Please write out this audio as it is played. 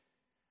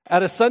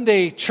At a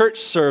Sunday church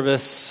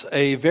service,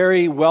 a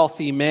very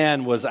wealthy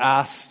man was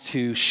asked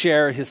to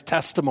share his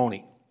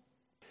testimony.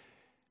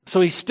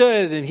 So he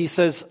stood and he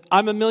says,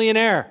 "I'm a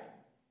millionaire.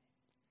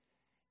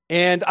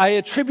 And I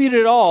attribute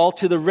it all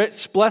to the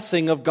rich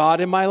blessing of God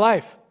in my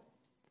life.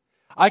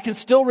 I can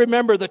still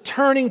remember the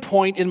turning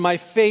point in my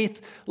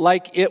faith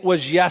like it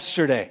was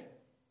yesterday.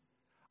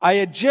 I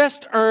had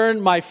just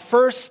earned my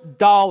first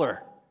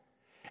dollar,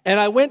 and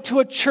I went to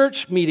a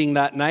church meeting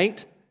that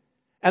night,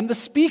 and the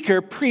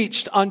speaker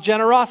preached on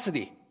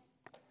generosity.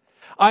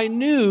 I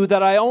knew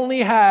that I only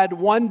had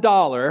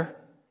 $1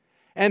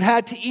 and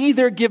had to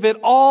either give it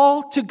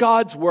all to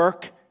God's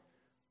work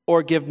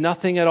or give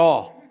nothing at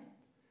all.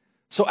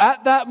 So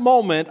at that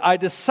moment, I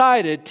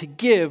decided to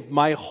give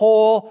my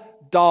whole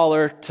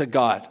dollar to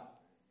God.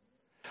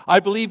 I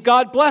believe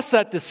God blessed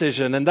that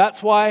decision, and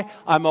that's why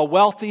I'm a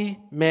wealthy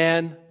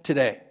man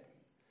today."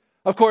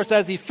 Of course,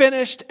 as he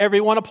finished,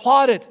 everyone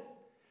applauded,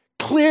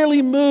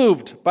 clearly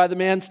moved by the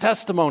man's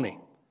testimony.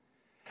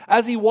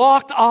 As he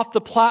walked off the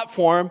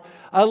platform,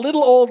 a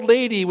little old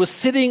lady was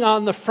sitting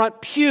on the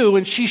front pew,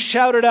 and she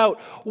shouted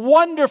out,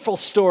 "Wonderful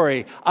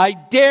story. I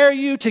dare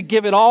you to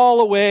give it all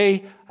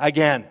away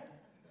again."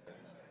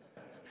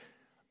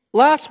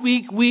 Last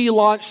week, we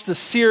launched a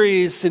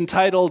series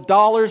entitled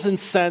Dollars and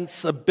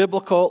Cents, a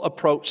Biblical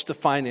Approach to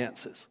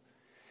Finances.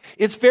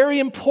 It's very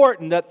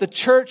important that the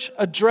church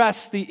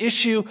address the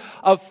issue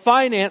of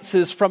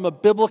finances from a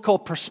biblical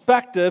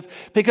perspective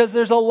because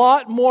there's a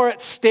lot more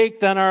at stake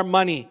than our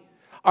money,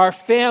 our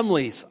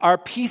families, our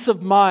peace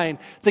of mind.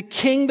 The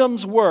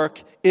kingdom's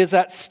work is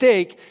at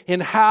stake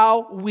in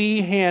how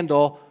we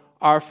handle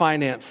our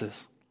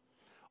finances.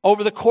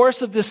 Over the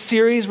course of this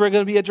series, we're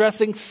going to be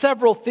addressing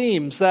several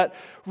themes that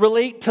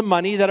relate to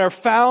money that are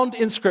found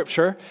in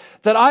Scripture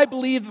that I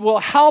believe will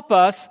help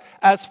us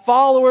as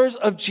followers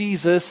of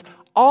Jesus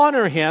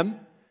honor Him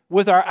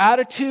with our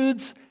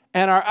attitudes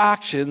and our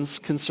actions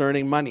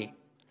concerning money.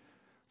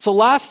 So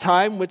last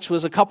time, which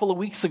was a couple of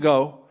weeks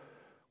ago,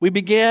 we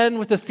began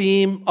with the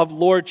theme of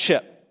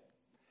lordship.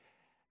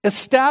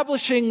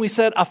 Establishing, we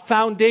said, a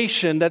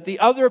foundation that the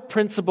other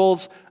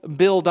principles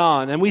build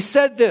on. And we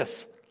said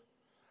this: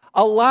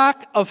 a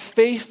lack of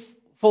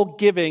faithful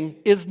giving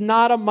is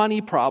not a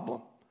money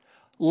problem.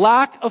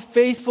 Lack of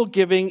faithful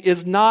giving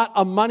is not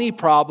a money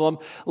problem.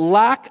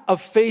 Lack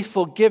of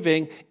faithful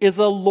giving is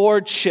a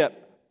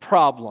lordship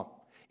problem.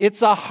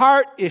 It's a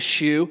heart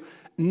issue,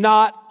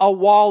 not a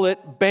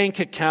wallet bank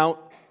account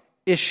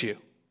issue.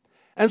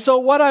 And so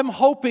what I'm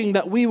hoping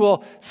that we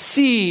will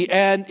see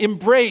and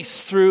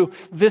embrace through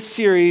this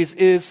series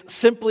is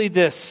simply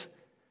this: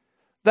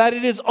 that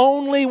it is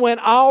only when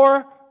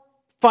our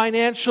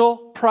financial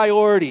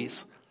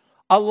priorities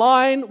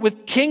align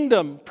with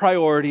kingdom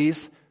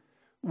priorities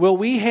will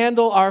we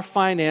handle our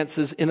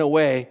finances in a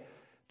way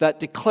that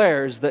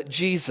declares that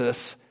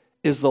Jesus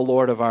is the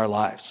Lord of our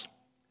lives.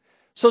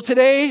 So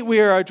today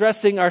we are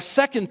addressing our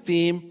second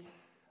theme,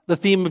 the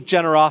theme of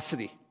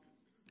generosity.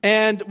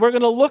 And we're going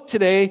to look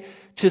today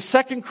to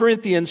 2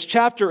 Corinthians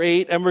chapter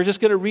 8, and we're just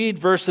going to read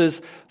verses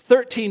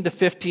 13 to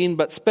 15,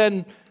 but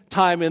spend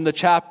time in the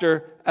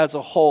chapter as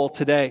a whole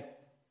today.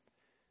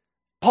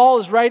 Paul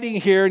is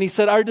writing here, and he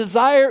said, "Our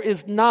desire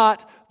is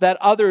not that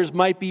others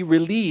might be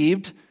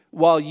relieved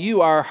while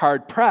you are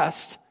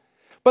hard-pressed,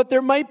 but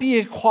there might be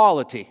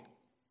equality.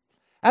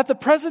 At the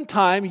present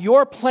time,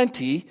 your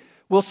plenty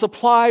will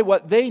supply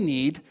what they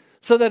need,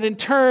 so that in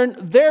turn,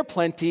 their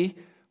plenty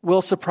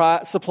will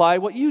supply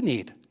what you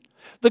need.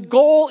 The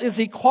goal is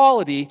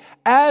equality,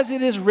 as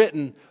it is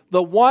written,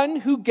 'The one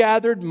who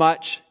gathered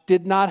much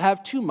did not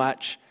have too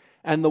much,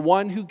 and the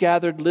one who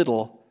gathered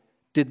little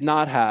did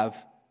not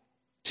have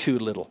too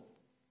little.'"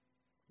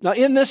 Now,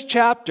 in this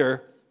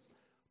chapter,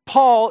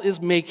 Paul is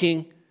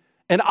making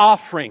an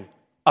offering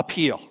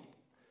appeal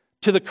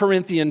to the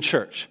Corinthian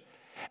church.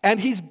 And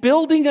he's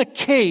building a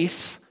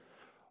case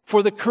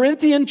for the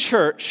Corinthian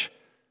church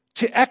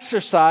to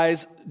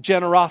exercise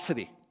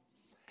generosity.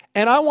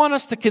 And I want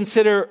us to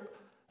consider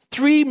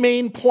three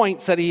main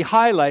points that he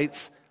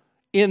highlights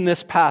in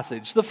this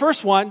passage. The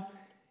first one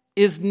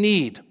is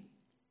need.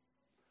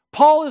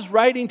 Paul is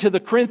writing to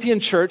the Corinthian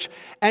church,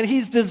 and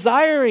he's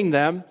desiring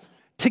them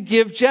to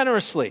give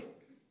generously.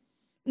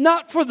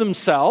 Not for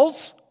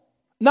themselves,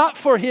 not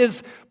for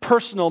his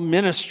personal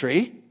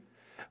ministry,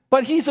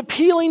 but he's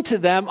appealing to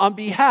them on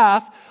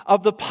behalf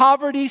of the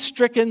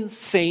poverty-stricken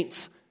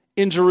saints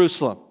in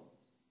Jerusalem.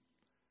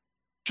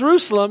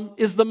 Jerusalem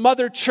is the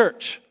mother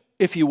church,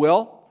 if you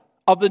will,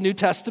 of the New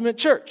Testament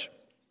church.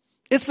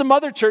 It's the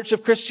mother church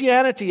of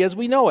Christianity as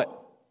we know it.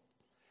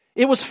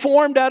 It was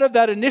formed out of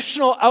that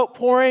initial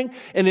outpouring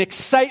and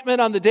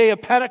excitement on the day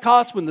of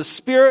Pentecost when the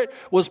Spirit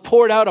was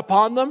poured out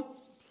upon them.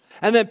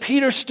 And then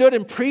Peter stood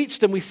and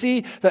preached, and we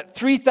see that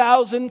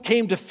 3,000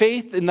 came to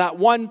faith in that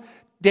one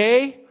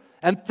day,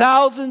 and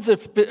thousands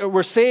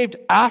were saved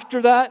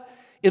after that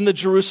in the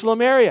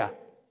Jerusalem area.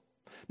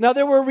 Now,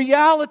 there were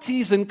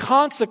realities and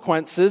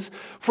consequences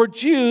for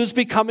Jews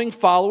becoming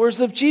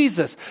followers of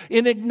Jesus,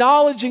 in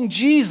acknowledging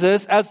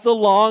Jesus as the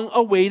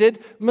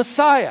long-awaited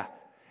Messiah.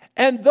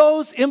 And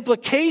those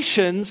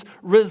implications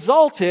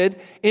resulted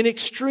in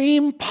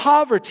extreme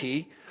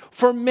poverty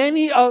for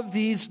many of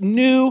these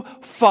new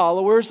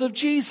followers of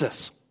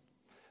Jesus.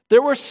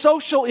 There were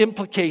social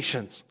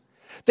implications.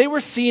 They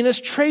were seen as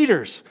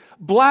traitors,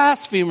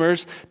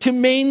 blasphemers to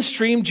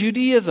mainstream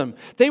Judaism.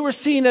 They were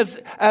seen as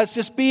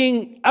just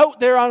being out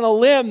there on a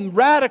limb,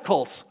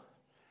 radicals.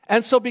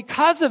 And so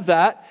because of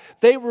that,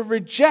 they were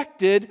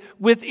rejected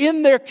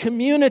within their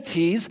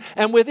communities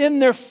and within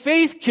their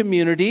faith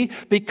community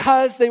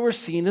because they were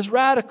seen as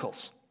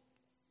radicals.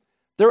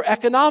 There are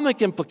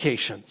economic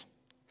implications.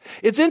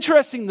 It's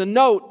interesting to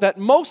note that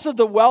most of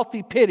the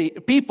wealthy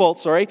people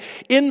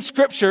in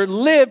Scripture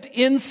lived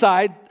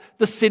inside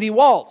the city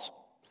walls.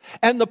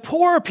 And the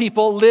poorer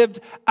people lived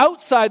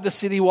outside the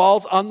city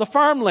walls on the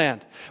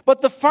farmland.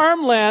 But the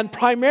farmland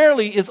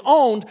primarily is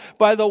owned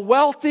by the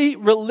wealthy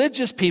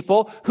religious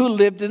people who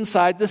lived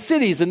inside the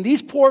cities. And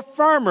these poor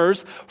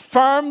farmers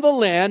farmed the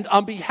land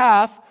on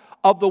behalf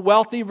of the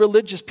wealthy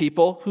religious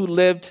people who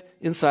lived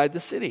inside the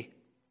city.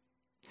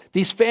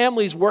 These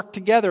families worked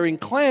together in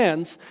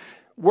clans,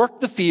 worked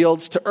the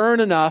fields to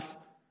earn enough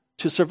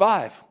to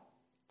survive.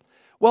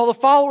 Well, the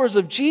followers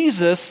of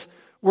Jesus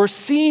were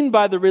seen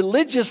by the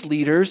religious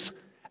leaders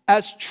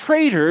as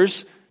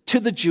traitors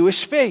to the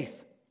Jewish faith.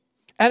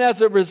 And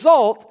as a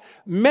result,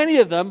 many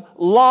of them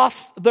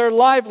lost their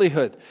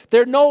livelihood.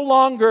 They're no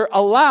longer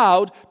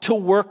allowed to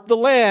work the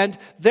land.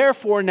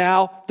 Therefore,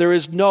 now there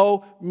is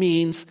no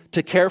means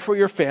to care for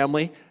your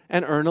family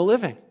and earn a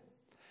living.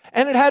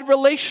 And it had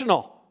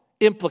relational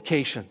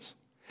implications.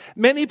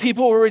 Many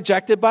people were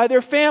rejected by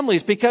their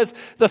families because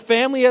the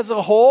family as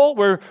a whole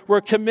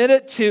were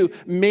committed to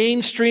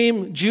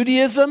mainstream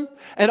Judaism.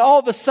 And all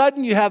of a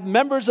sudden you have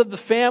members of the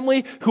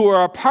family who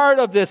are a part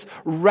of this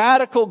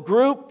radical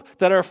group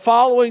that are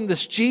following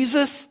this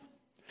Jesus.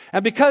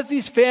 And because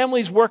these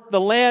families worked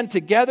the land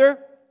together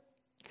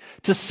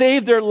to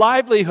save their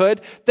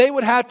livelihood, they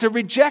would have to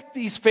reject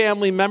these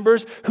family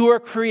members who are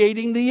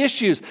creating the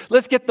issues.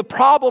 Let's get the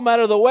problem out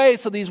of the way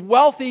so these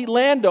wealthy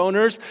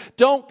landowners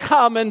don't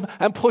come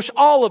and push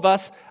all of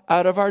us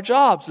out of our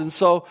jobs. And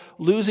so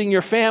losing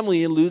your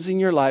family and losing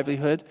your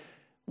livelihood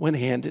went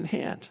hand in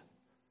hand.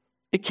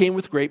 It came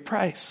with great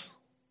price.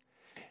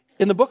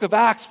 In the book of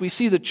Acts, we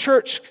see the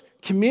church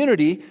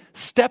community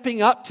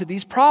stepping up to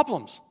these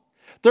problems.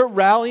 They're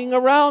rallying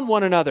around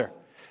one another.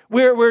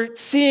 We're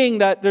seeing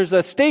that there's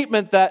a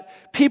statement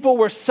that people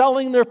were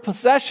selling their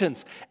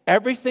possessions,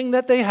 everything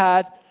that they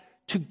had,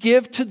 to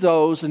give to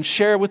those and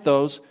share with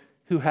those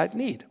who had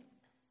need.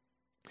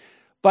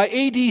 By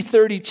AD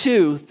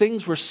 32,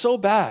 things were so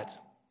bad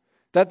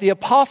that the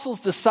apostles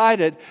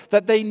decided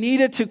that they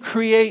needed to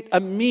create a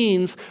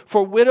means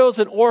for widows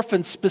and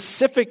orphans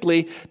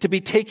specifically to be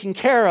taken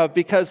care of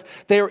because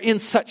they were in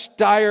such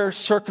dire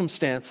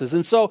circumstances.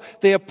 And so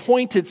they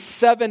appointed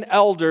 7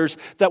 elders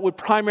that would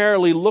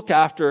primarily look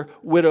after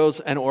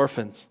widows and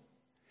orphans.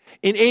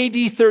 In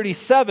AD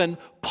 37,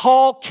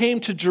 Paul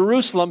came to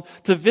Jerusalem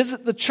to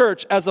visit the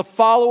church as a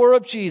follower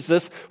of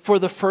Jesus for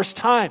the first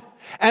time.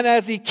 And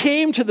as he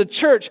came to the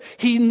church,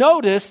 he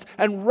noticed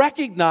and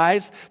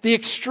recognized the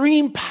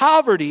extreme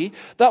poverty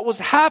that was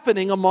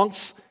happening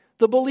amongst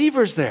the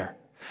believers there.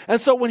 And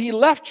so when he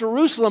left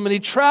Jerusalem and he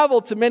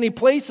traveled to many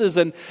places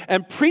and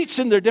preached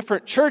in their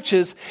different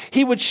churches,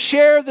 he would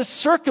share the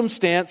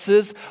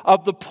circumstances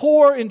of the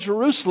poor in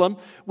Jerusalem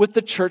with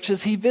the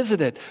churches he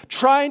visited,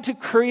 trying to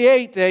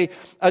create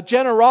a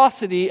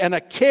generosity and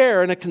a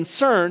care and a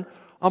concern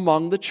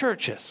among the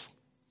churches.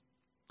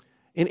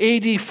 In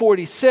AD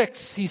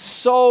 46, he's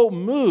so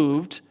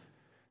moved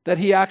that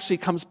he actually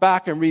comes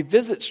back and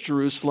revisits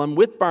Jerusalem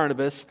with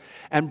Barnabas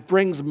and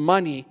brings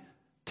money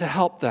to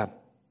help them.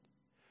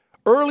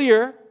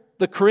 Earlier,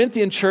 the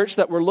Corinthian church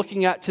that we're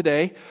looking at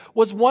today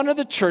was one of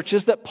the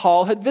churches that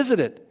Paul had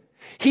visited.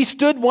 He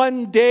stood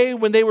one day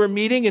when they were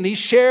meeting and he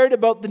shared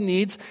about the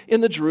needs in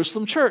the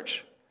Jerusalem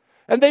church.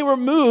 And they were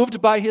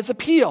moved by his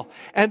appeal.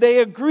 And they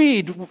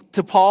agreed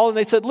to Paul and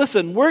they said,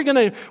 listen, we're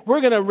going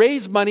to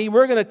raise money,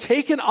 we're going to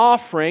take an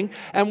offering,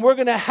 and we're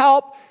going to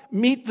help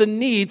meet the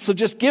needs. So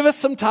just give us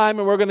some time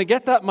and we're going to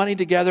get that money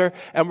together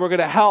and we're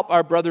going to help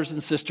our brothers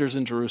and sisters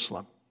in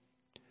Jerusalem.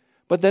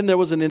 But then there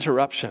was an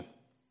interruption.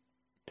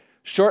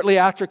 Shortly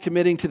after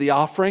committing to the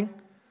offering,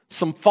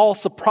 some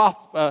false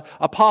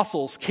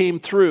apostles came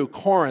through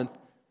Corinth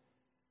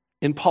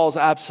in Paul's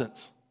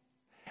absence.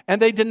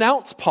 And they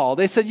denounced Paul.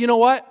 They said, you know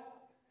what?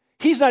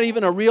 He's not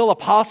even a real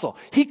apostle.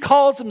 He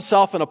calls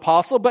himself an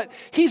apostle, but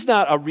he's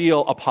not a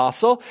real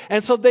apostle.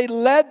 And so they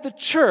led the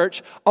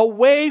church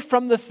away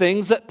from the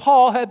things that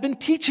Paul had been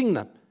teaching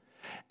them.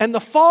 And the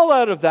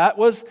fallout of that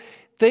was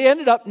they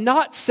ended up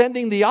not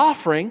sending the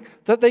offering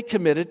that they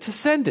committed to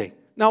sending.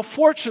 Now,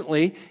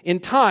 fortunately, in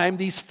time,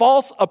 these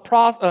false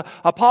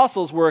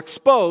apostles were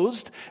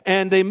exposed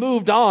and they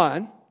moved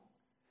on.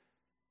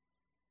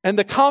 And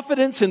the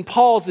confidence in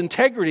Paul's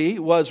integrity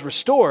was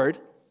restored.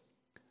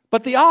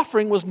 But the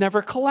offering was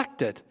never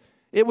collected.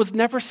 It was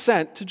never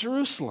sent to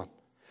Jerusalem.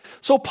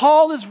 So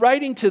Paul is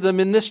writing to them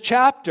in this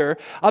chapter,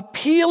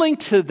 appealing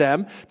to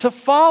them to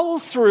follow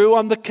through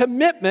on the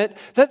commitment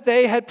that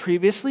they had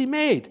previously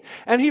made.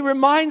 And he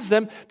reminds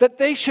them that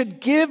they should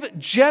give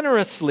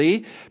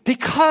generously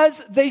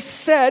because they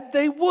said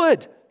they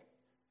would.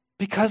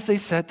 Because they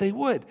said they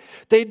would.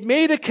 They'd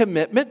made a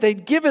commitment,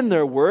 they'd given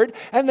their word,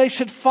 and they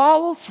should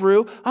follow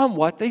through on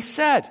what they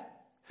said.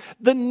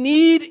 The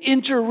need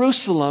in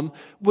Jerusalem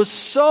was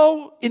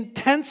so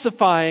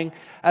intensifying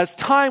as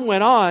time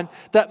went on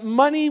that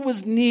money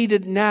was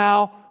needed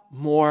now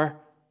more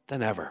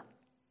than ever.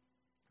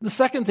 The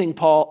second thing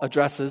Paul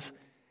addresses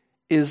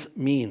is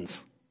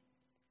means.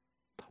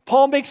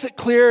 Paul makes it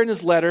clear in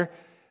his letter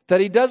that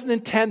he doesn't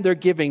intend their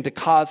giving to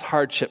cause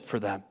hardship for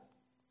them.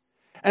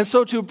 And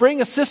so to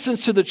bring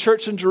assistance to the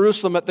church in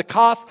Jerusalem at the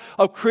cost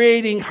of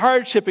creating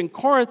hardship in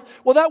Corinth,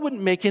 well, that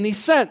wouldn't make any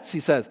sense, he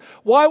says.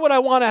 Why would I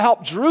want to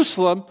help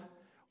Jerusalem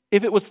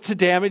if it was to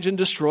damage and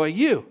destroy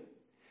you?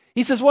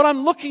 He says, what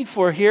I'm looking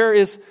for here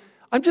is,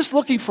 I'm just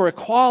looking for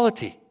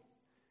equality.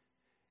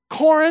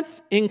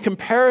 Corinth, in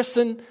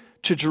comparison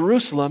to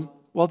Jerusalem,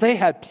 well, they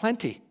had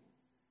plenty.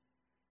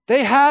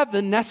 They have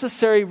the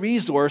necessary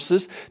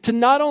resources to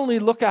not only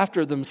look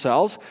after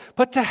themselves,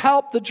 but to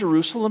help the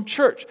Jerusalem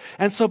church.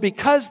 And so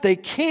because they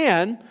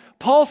can,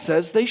 Paul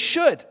says they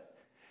should.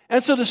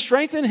 And so to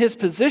strengthen his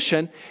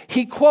position,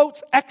 he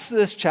quotes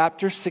Exodus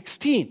chapter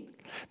 16.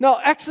 Now,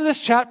 Exodus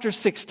chapter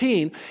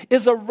 16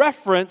 is a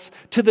reference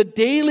to the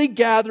daily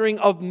gathering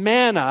of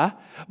manna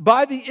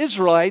by the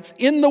Israelites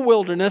in the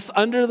wilderness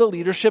under the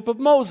leadership of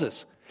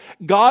Moses.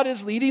 God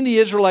is leading the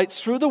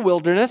Israelites through the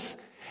wilderness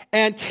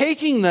and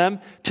taking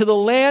them to the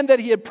land that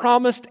he had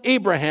promised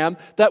Abraham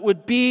that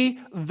would be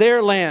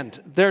their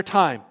land, their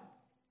time.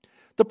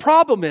 The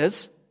problem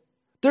is,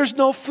 there's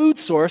no food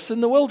source in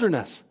the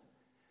wilderness.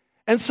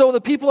 And so the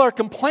people are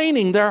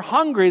complaining, they're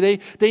hungry,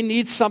 they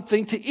need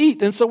something to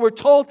eat. And so we're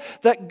told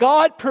that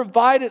God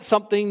provided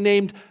something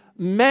named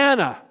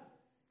manna.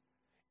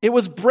 It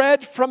was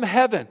bread from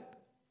heaven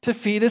to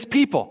feed his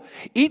people.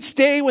 Each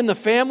day when the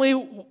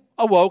family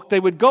awoke, they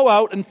would go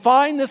out and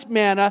find this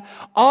manna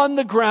on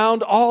the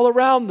ground all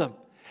around them.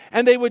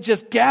 And they would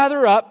just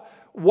gather up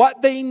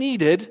what they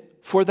needed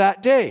for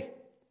that day.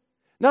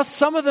 Now,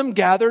 some of them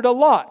gathered a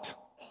lot.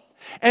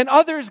 And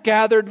others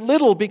gathered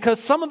little because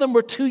some of them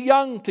were too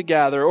young to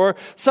gather, or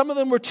some of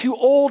them were too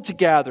old to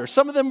gather.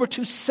 Some of them were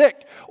too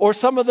sick, or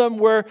some of them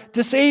were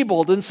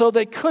disabled, and so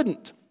they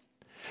couldn't.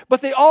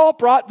 But they all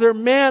brought their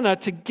manna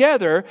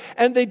together,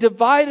 and they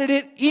divided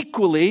it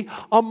equally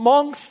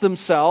amongst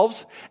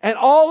themselves, and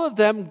all of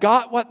them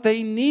got what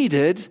they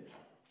needed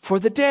for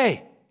the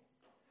day.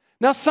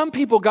 Now, some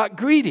people got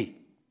greedy,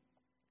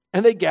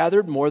 and they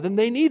gathered more than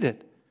they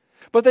needed.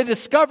 But they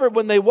discovered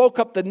when they woke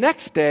up the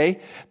next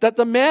day that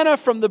the manna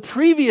from the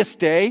previous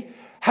day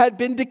had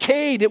been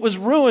decayed. It was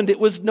ruined. It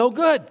was no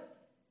good.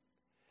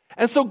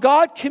 And so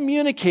God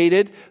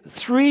communicated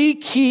three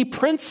key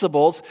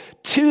principles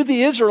to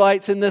the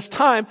Israelites in this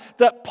time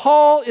that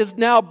Paul is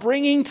now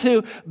bringing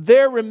to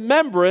their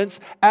remembrance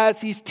as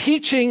he's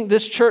teaching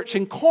this church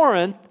in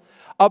Corinth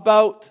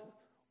about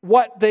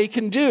what they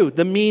can do,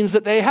 the means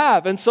that they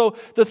have. And so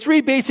the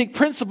three basic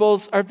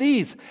principles are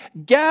these.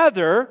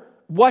 Gather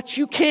what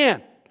you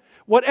can.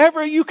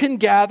 Whatever you can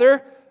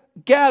gather,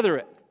 gather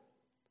it.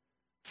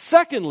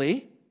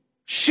 Secondly,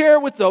 share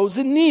with those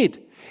in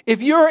need.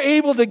 If you're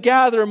able to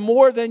gather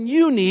more than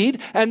you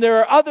need, and there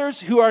are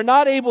others who are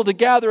not able to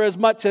gather as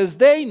much as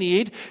they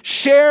need,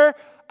 share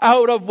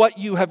out of what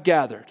you have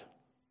gathered.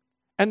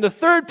 And the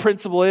third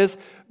principle is,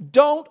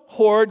 don't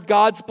hoard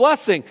God's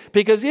blessing.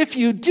 Because if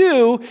you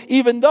do,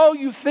 even though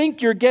you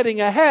think you're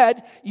getting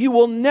ahead, you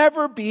will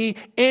never be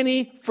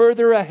any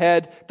further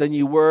ahead than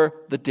you were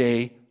the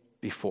day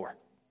before.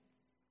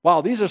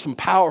 Wow, these are some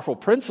powerful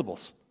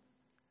principles.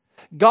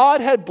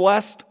 God had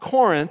blessed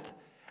Corinth,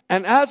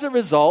 and as a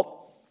result,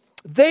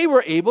 they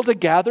were able to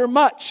gather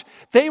much.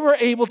 They were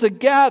able to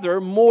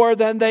gather more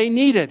than they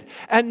needed.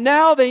 And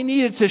now they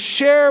needed to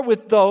share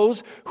with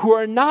those who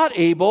are not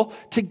able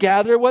to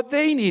gather what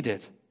they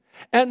needed.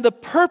 And the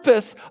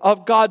purpose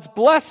of God's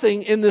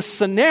blessing in this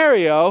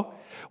scenario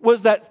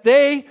was that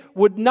they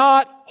would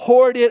not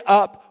hoard it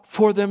up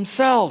for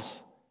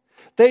themselves.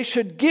 They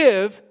should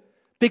give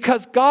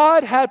because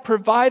God had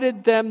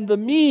provided them the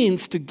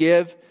means to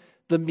give,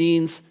 the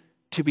means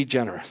to be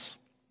generous.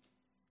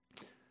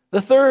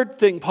 The third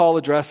thing Paul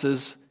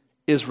addresses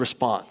is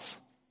response.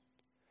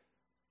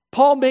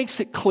 Paul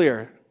makes it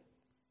clear.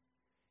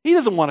 He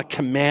doesn't want to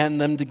command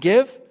them to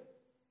give.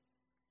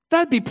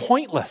 That'd be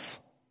pointless.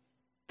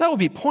 That would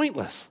be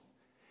pointless.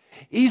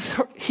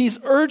 He's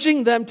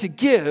urging them to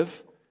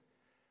give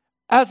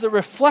as a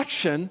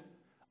reflection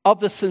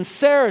of the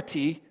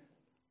sincerity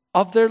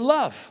of their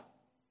love.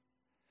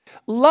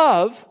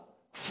 Love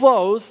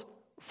flows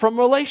from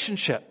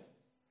relationship.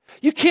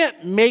 You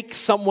can't make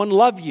someone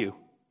love you.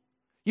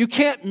 You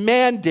can't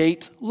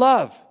mandate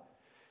love.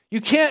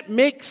 You can't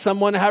make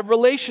someone have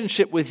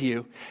relationship with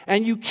you.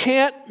 And you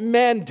can't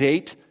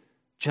mandate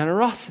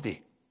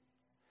generosity.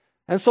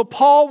 And so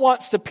Paul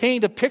wants to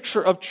paint a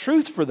picture of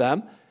truth for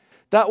them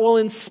that will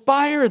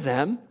inspire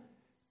them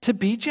to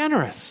be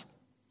generous.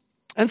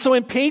 And so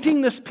in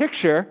painting this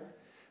picture,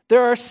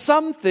 there are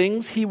some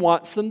things he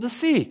wants them to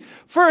see.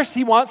 First,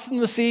 he wants them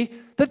to see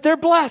that they're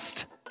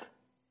blessed.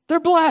 They're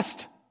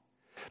blessed.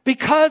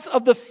 Because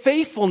of the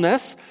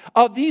faithfulness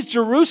of these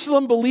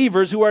Jerusalem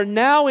believers who are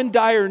now in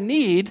dire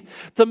need,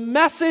 the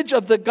message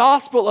of the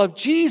gospel of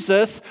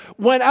Jesus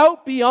went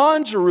out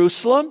beyond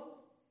Jerusalem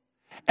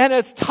and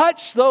has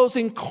touched those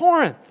in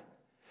Corinth.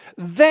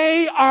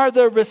 They are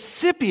the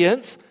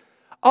recipients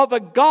of a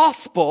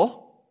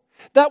gospel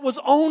that was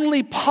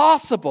only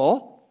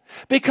possible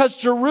because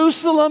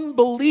Jerusalem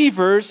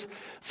believers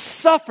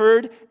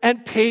suffered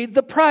and paid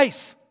the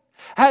price.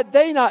 Had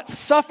they not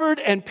suffered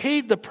and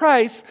paid the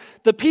price,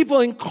 the people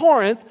in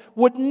Corinth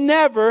would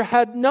never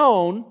have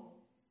known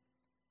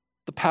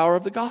the power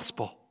of the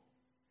gospel.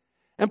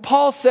 And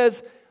Paul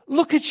says,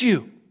 look at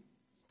you.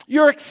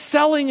 You're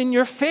excelling in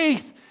your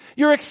faith.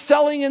 You're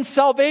excelling in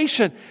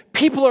salvation.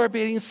 People are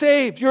being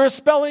saved. You're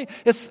excelling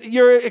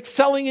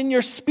in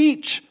your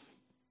speech.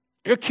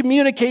 You're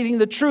communicating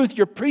the truth.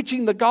 You're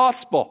preaching the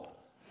gospel.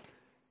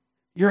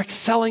 You're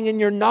excelling in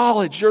your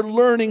knowledge. You're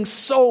learning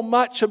so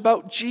much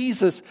about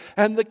Jesus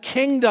and the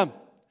kingdom.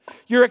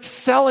 You're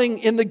excelling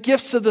in the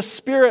gifts of the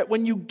Spirit.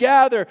 When you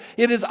gather,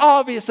 it is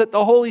obvious that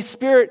the Holy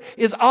Spirit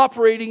is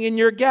operating in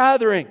your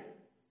gathering.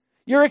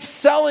 You're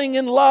excelling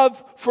in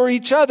love for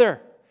each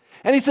other.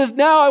 And he says,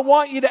 now I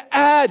want you to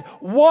add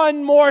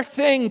one more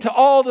thing to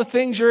all the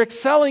things you're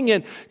excelling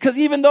in. Because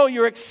even though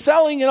you're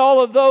excelling in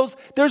all of those,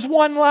 there's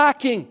one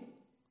lacking.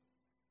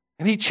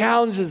 And he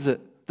challenges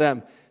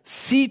them.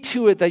 See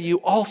to it that you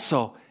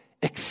also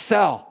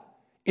excel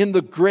in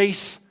the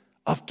grace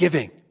of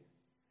giving,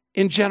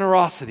 in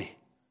generosity.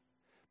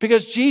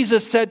 Because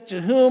Jesus said,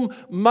 to whom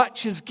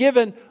much is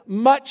given,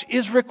 much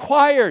is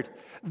required.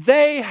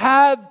 They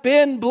have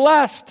been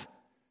blessed.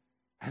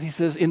 And he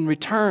says, in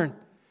return,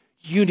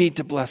 you need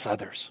to bless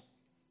others.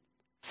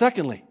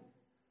 Secondly,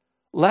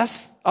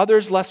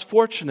 others less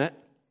fortunate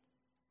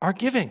are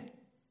giving.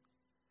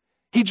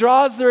 He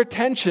draws their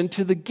attention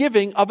to the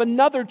giving of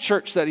another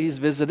church that he's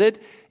visited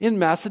in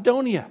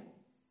Macedonia.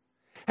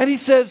 And he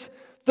says,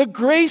 the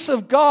grace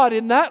of God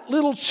in that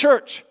little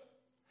church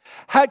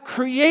had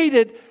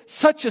created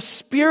such a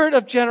spirit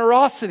of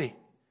generosity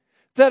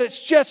that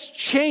it's just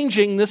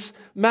changing this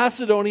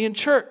Macedonian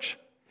church.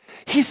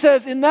 He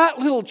says, in that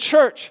little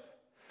church,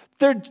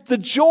 the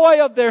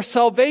joy of their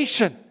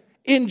salvation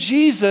in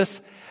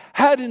Jesus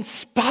had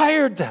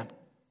inspired them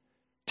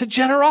to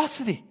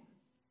generosity.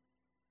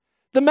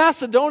 The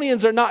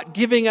Macedonians are not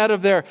giving out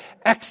of their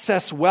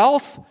excess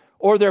wealth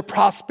or their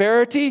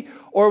prosperity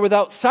or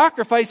without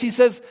sacrifice. He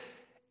says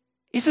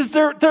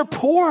they're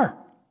poor.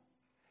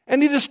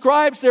 And he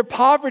describes their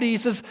poverty. He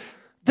says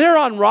they're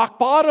on rock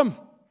bottom.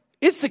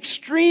 It's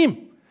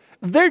extreme.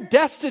 They're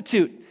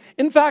destitute.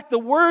 In fact, the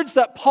words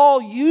that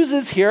Paul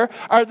uses here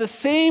are the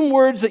same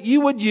words that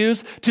you would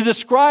use to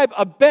describe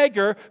a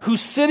beggar who's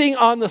sitting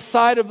on the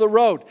side of the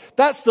road.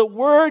 That's the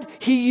word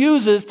he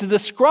uses to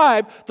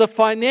describe the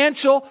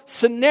financial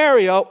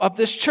scenario of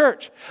this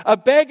church. A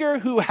beggar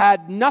who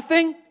had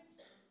nothing,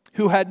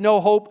 who had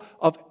no hope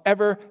of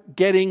ever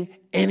getting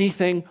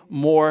anything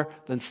more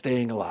than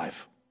staying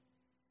alive.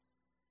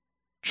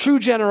 True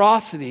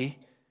generosity,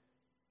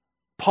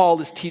 Paul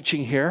is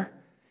teaching here,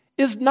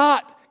 is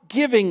not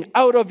giving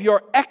out of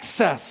your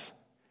excess.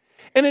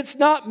 And it's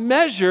not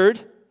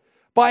measured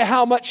by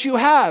how much you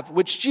have,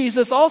 which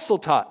Jesus also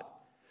taught.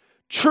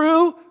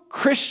 True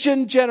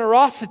Christian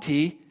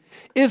generosity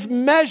is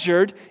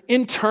measured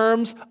in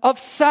terms of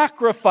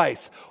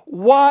sacrifice.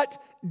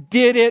 What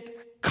did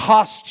it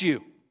cost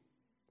you?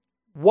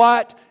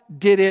 What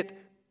did it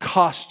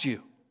cost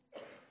you?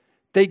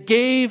 They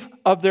gave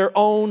of their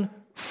own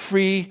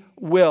free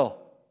will.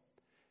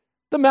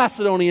 The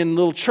Macedonian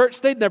little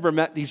church, they'd never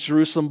met these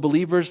Jerusalem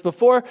believers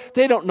before.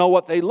 They don't know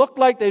what they look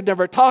like. They've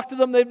never talked to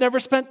them. They've never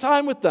spent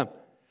time with them.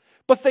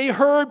 But they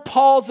heard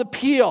Paul's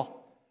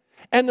appeal,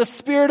 and the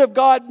Spirit of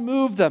God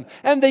moved them,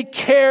 and they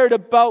cared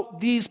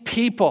about these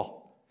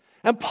people.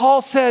 And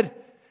Paul said,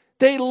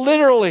 they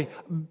literally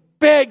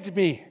begged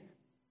me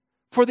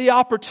for the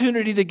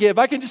opportunity to give.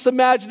 I can just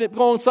imagine it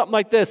going something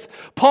like this.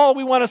 Paul,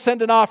 we want to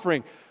send an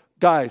offering.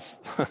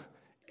 Guys,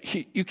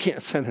 you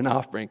can't send an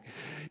offering.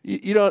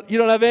 You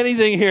don't have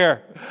anything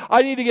here.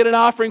 I need to get an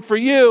offering for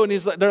you. And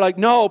they're like,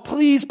 no,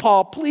 please,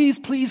 Paul, please,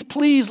 please,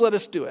 please let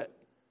us do it.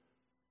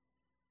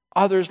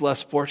 Others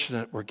less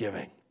fortunate were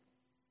giving.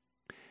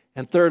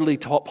 And thirdly,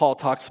 Paul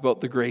talks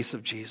about the grace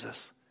of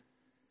Jesus.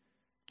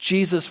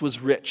 Jesus was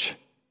rich,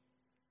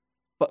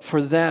 but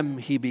for them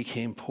he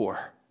became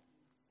poor.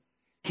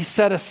 He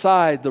set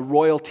aside the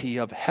royalty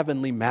of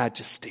heavenly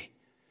majesty.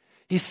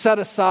 He set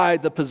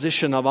aside the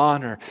position of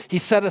honor. He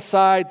set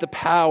aside the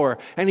power,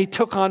 and he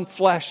took on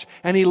flesh,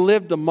 and he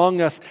lived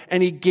among us,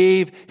 and he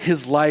gave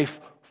his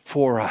life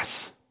for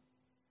us.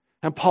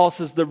 And Paul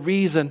says the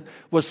reason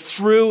was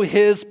through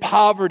his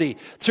poverty,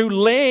 through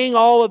laying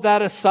all of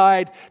that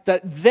aside,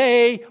 that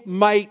they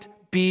might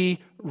be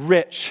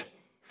rich.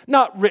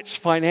 Not rich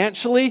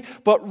financially,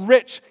 but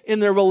rich in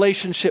their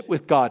relationship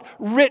with God.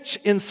 Rich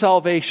in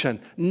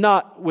salvation,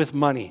 not with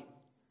money.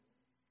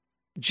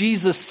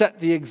 Jesus set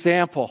the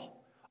example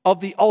of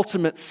the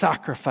ultimate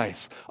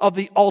sacrifice, of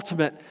the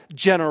ultimate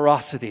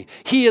generosity.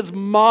 He is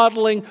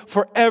modeling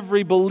for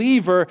every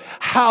believer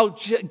how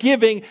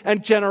giving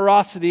and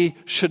generosity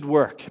should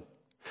work.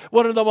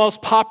 One of the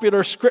most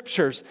popular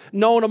scriptures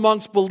known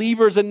amongst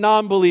believers and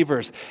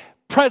non-believers,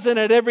 present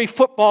at every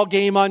football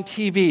game on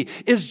TV,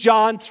 is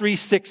John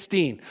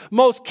 3:16.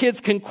 Most kids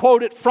can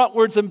quote it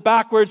frontwards and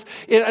backwards,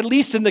 at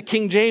least in the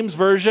King James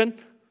Version,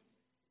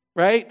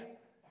 right?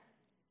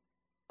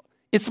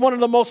 It's one of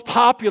the most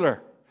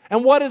popular.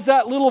 And what does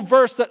that little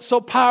verse that's so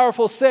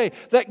powerful say?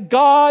 That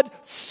God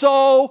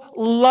so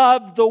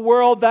loved the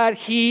world that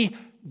He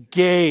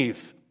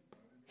gave.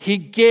 He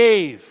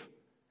gave.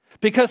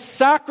 Because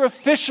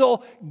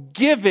sacrificial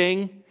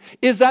giving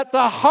is at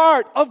the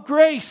heart of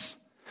grace.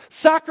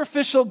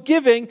 Sacrificial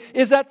giving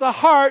is at the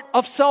heart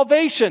of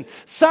salvation.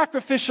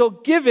 Sacrificial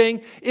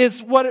giving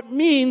is what it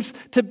means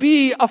to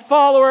be a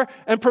follower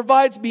and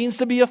provides means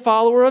to be a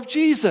follower of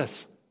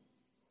Jesus.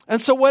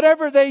 And so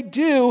whatever they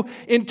do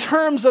in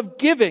terms of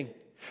giving,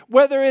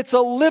 whether it's a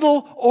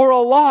little or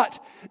a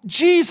lot,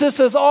 Jesus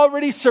has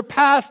already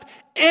surpassed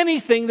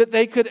anything that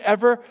they could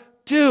ever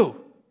do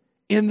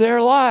in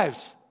their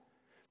lives.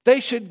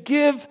 They should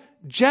give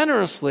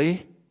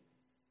generously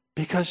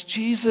because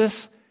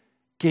Jesus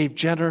gave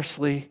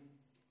generously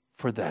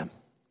for them.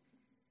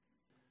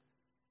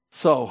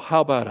 So,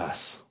 how about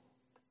us?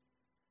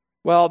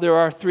 Well, there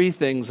are three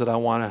things that I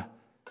want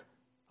to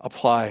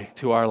apply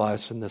to our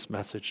lives in this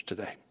message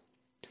today.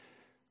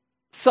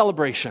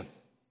 Celebration.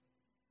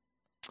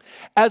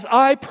 As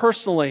I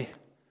personally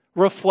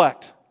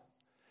reflect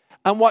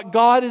on what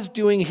God is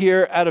doing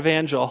here at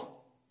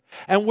Evangel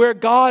and where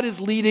God is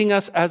leading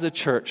us as a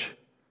church,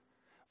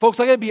 folks,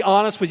 I got to be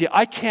honest with you,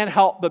 I can't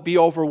help but be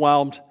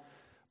overwhelmed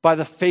by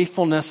the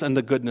faithfulness and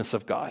the goodness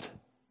of God.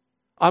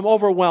 I'm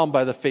overwhelmed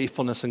by the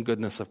faithfulness and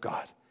goodness of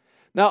God.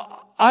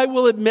 Now, I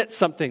will admit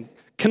something,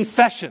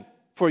 confession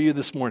for you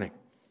this morning.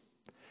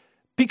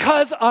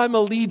 Because I'm a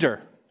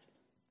leader,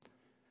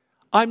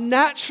 I'm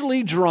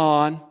naturally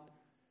drawn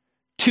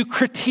to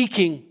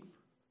critiquing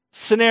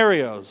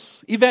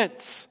scenarios,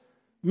 events,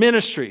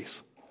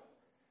 ministries,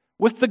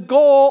 with the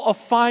goal of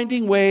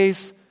finding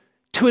ways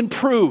to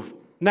improve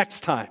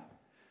next time,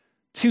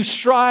 to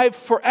strive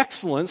for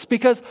excellence,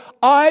 because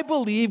I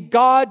believe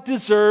God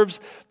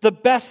deserves the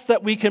best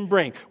that we can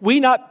bring.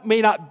 We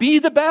may not be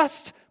the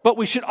best, but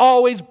we should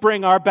always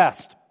bring our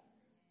best,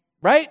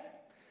 right?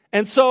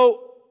 And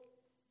so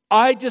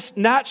I just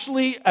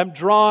naturally am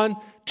drawn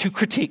to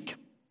critique.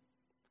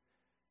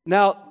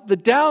 Now, the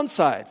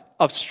downside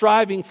of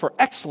striving for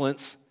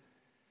excellence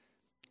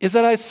is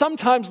that I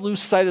sometimes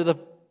lose sight of the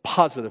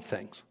positive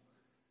things.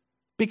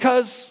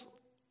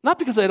 Not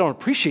because I don't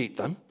appreciate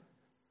them,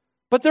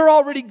 but they're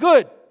already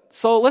good.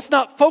 So let's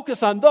not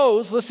focus on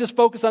those. Let's just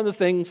focus on the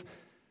things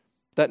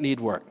that need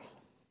work.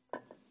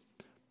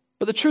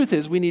 But the truth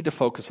is, we need to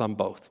focus on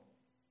both.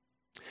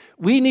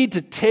 We need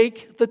to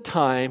take the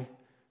time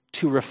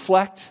to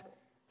reflect,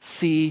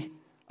 see,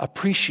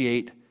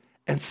 appreciate,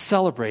 and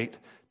celebrate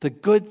the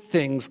good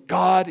things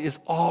God is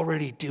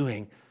already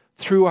doing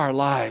through our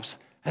lives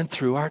and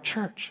through our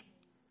church.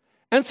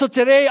 And so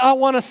today I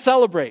want to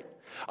celebrate.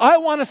 I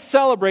want to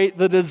celebrate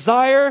the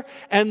desire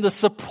and the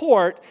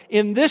support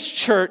in this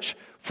church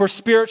for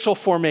spiritual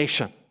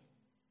formation.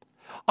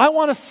 I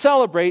want to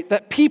celebrate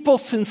that people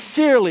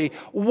sincerely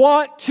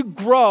want to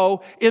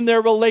grow in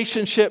their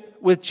relationship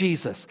with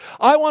Jesus.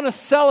 I want to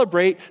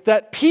celebrate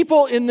that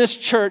people in this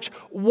church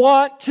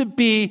want to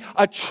be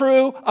a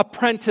true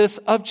apprentice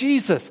of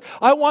Jesus.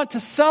 I want to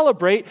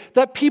celebrate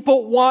that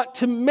people want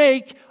to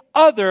make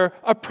other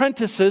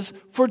apprentices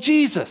for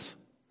Jesus.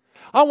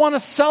 I want to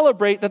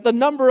celebrate that the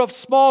number of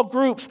small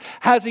groups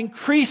has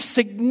increased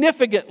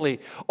significantly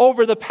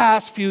over the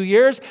past few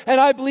years, and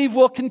I believe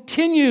will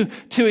continue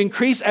to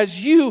increase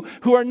as you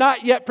who are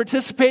not yet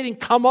participating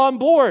come on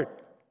board.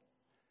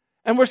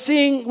 And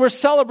we're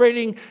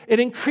celebrating an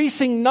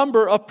increasing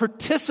number of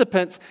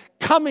participants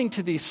coming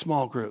to these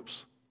small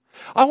groups.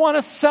 I want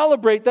to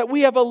celebrate that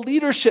we have a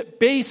leadership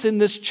base in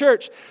this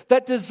church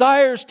that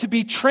desires to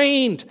be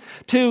trained,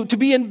 to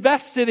be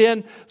invested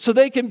in, so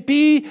they can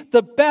be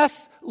the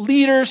best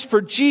leaders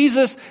for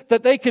Jesus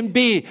that they can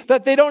be,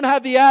 that they don't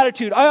have the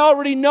attitude, I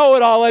already know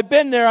it all, I've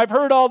been there, I've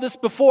heard all this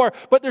before,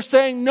 but they're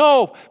saying,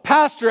 no,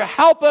 Pastor,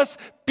 help us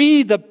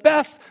be the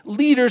best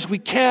leaders we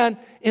can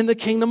in the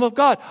kingdom of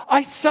God.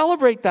 I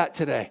celebrate that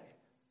today.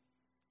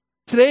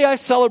 Today I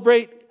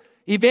celebrate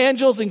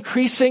Evangel's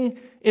increasing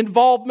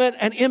involvement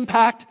and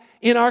impact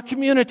in our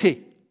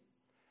community,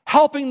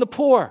 helping the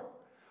poor,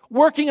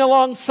 working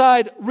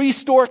alongside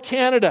Restore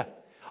Canada,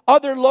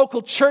 other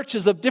local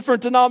churches of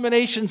different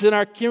denominations in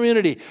our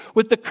community,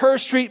 with the Kerr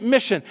Street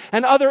Mission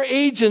and other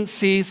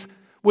agencies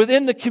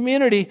within the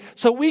community,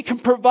 so we can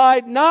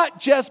provide not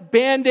just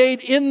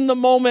Band-Aid in the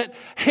moment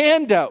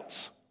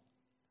handouts,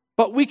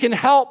 but we can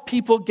help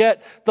people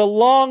get the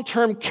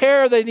long-term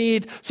care they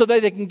need so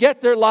that they can get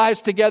their lives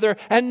together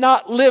and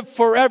not live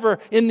forever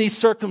in these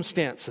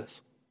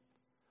circumstances.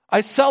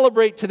 I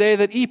celebrate today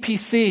that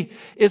EPC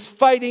is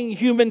fighting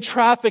human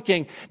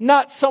trafficking,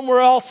 not somewhere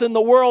else in the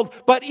world,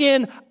 but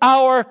in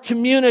our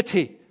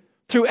community,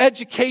 through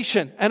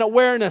education and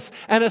awareness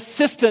and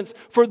assistance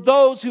for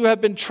those who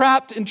have been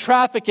trapped in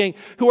trafficking,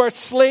 who are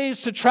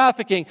slaves to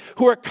trafficking,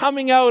 who are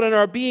coming out and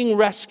are being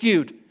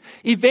rescued.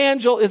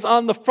 Evangel is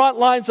on the front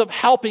lines of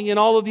helping in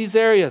all of these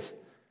areas.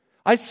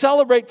 I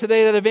celebrate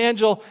today that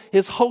Evangel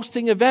is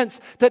hosting events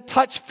that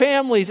touch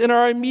families in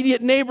our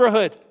immediate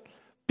neighborhood,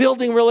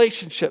 building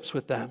relationships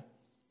with them.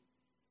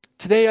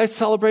 Today I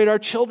celebrate our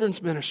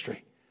children's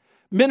ministry,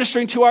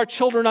 ministering to our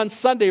children on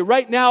Sunday,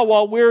 right now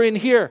while we're in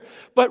here,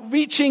 but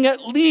reaching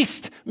at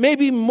least,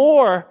 maybe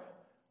more,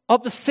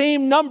 of the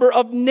same number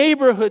of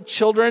neighborhood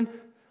children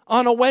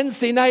on a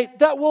Wednesday night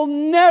that will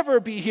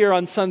never be here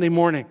on Sunday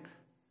morning.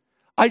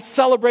 I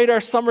celebrate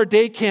our summer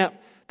day camp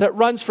that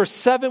runs for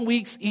 7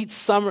 weeks each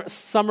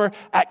summer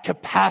at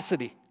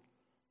capacity,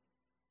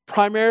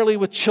 primarily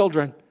with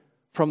children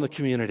from the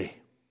community.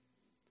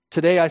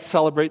 Today I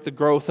celebrate the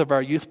growth of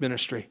our youth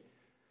ministry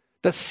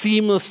that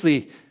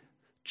seamlessly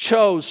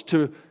chose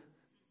to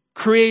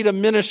create a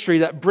ministry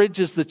that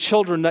bridges the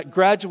children that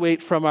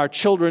graduate from our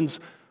children's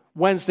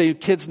Wednesday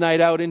kids'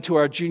 night out into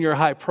our junior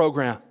high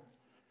program.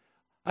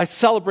 I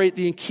celebrate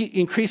the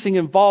increasing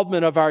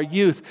involvement of our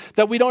youth,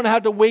 that we don't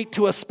have to wait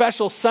to a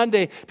special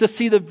Sunday to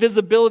see the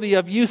visibility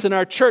of youth in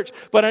our church,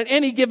 but on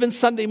any given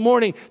Sunday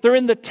morning, they're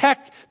in the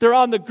tech, they're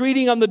on the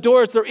greeting on the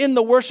doors, they're in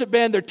the worship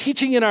band, they're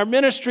teaching in our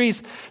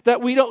ministries, that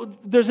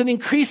there's an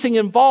increasing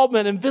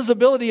involvement and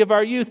visibility of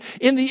our youth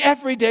in the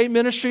everyday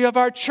ministry of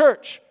our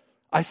church.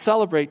 I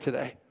celebrate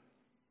today.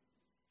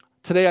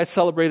 Today I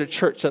celebrate a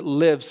church that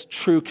lives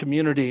true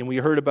community, and we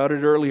heard about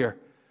it earlier.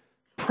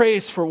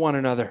 Prays for one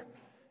another,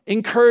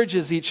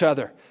 encourages each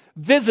other,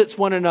 visits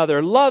one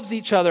another, loves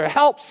each other,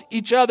 helps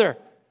each other.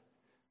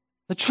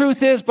 The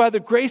truth is, by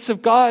the grace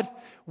of God,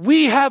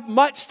 we have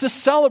much to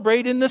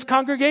celebrate in this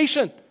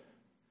congregation.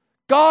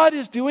 God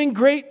is doing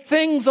great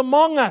things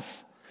among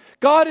us.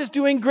 God is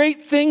doing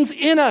great things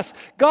in us.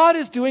 God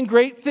is doing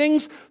great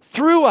things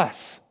through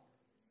us.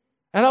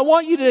 And I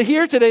want you to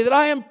hear today that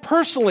I am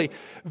personally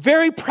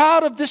very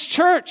proud of this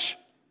church.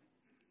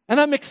 And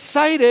I'm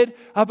excited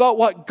about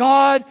what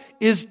God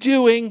is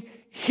doing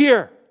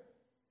here.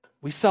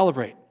 We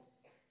celebrate.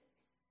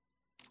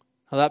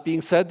 Now, that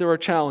being said, there are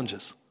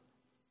challenges.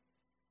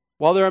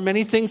 While there are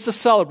many things to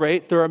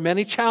celebrate, there are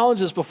many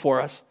challenges before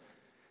us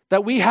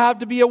that we have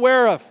to be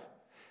aware of,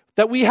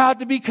 that we have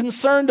to be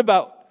concerned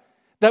about,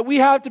 that we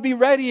have to be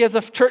ready as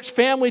a church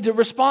family to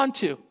respond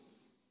to.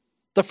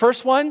 The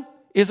first one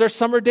is our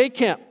summer day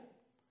camp.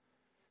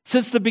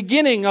 Since the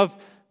beginning of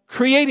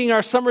creating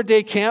our summer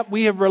day camp,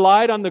 we have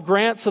relied on the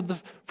grants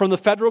from the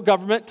federal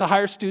government to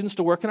hire students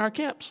to work in our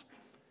camps.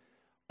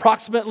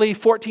 Approximately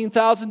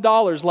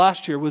 $14,000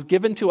 last year was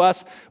given to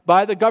us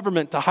by the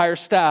government to hire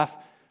staff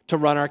to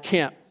run our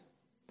camp.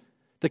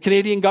 The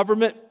Canadian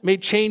government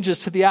made changes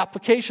to the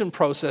application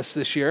process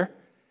this year,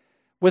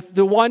 with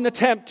the one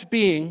attempt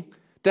being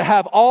to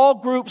have all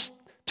groups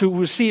to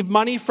receive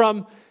money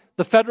from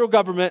the federal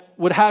government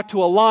would have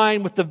to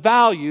align with the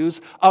values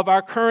of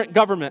our current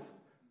government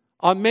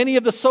on many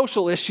of the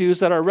social issues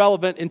that are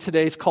relevant in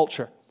today's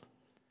culture.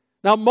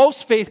 Now,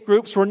 most faith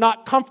groups were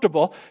not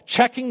comfortable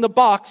checking the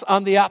box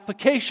on the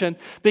application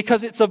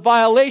because it's a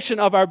violation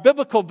of our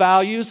biblical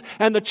values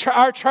and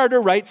our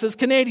charter rights as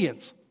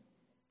Canadians.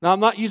 Now, I'm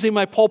not using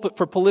my pulpit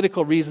for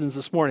political reasons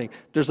this morning.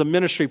 There's a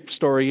ministry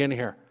story in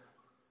here.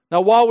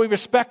 Now, while we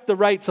respect the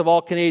rights of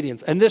all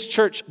Canadians, and this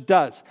church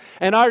does,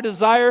 and our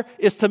desire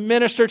is to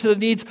minister to the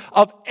needs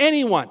of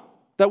anyone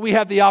that we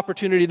have the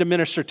opportunity to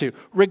minister to,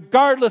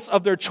 regardless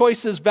of their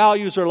choices,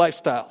 values, or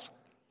lifestyles,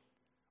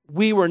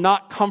 we were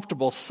not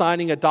comfortable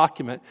signing a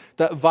document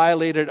that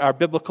violated our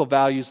biblical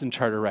values and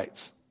charter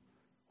rights.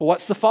 Well,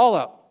 what's the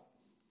fallout?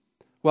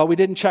 Well, we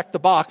didn't check the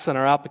box and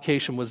our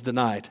application was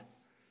denied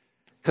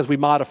because we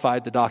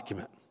modified the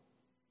document.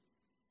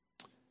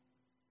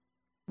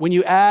 When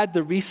you add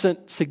the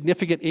recent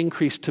significant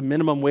increase to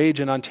minimum wage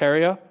in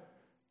Ontario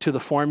to the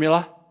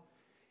formula,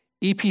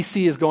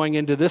 EPC is going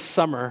into this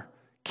summer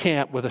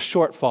camp with a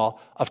shortfall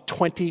of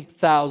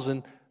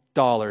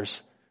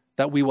 $20,000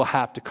 that we will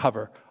have to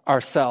cover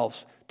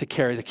ourselves to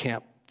carry the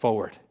camp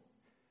forward.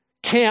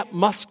 Camp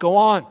must go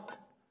on.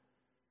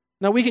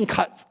 Now, we can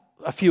cut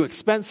a few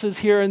expenses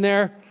here and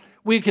there.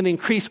 We can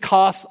increase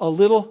costs a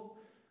little,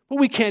 but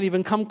we can't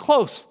even come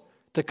close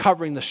to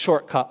covering the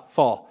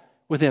shortfall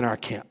within our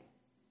camp.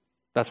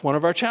 That's one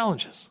of our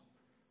challenges.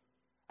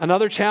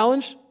 Another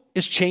challenge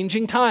is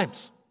changing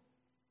times.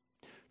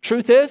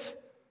 Truth is,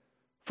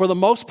 for the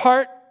most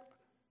part,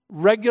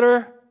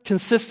 regular,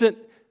 consistent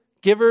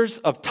givers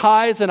of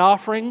tithes and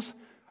offerings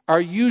are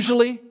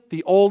usually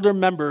the older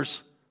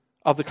members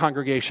of the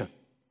congregation.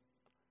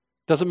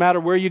 Doesn't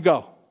matter where you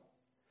go.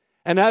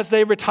 And as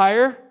they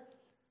retire,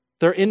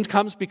 their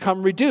incomes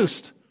become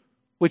reduced,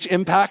 which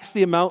impacts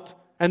the amount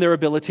and their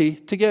ability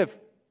to give.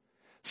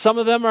 Some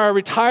of them are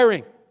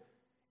retiring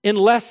in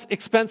less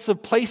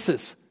expensive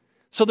places.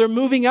 So they're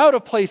moving out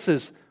of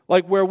places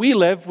like where we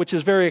live, which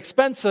is very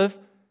expensive,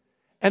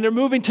 and they're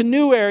moving to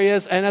new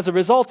areas, and as a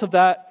result of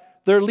that,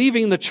 they're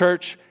leaving the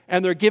church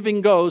and their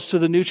giving goes to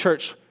the new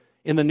church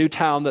in the new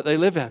town that they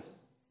live in.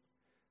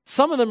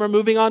 Some of them are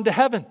moving on to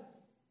heaven.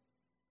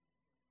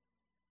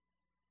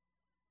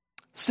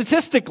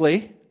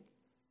 Statistically,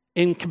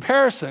 in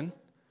comparison,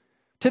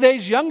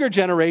 today's younger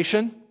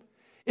generation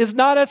is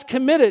not as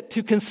committed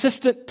to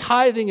consistent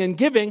tithing and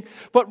giving,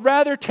 but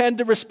rather tend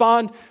to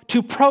respond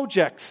to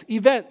projects,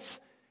 events,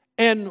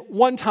 and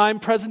one-time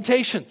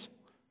presentations.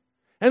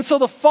 And so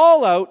the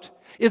fallout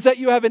is that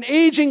you have an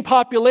aging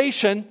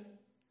population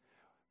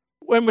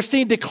when we're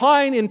seeing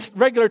decline in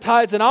regular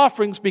tithes and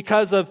offerings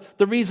because of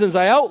the reasons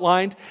I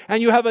outlined,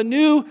 and you have a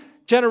new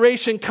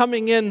generation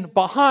coming in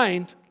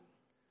behind,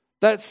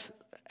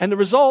 and the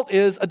result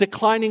is a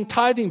declining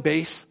tithing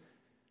base,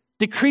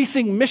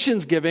 decreasing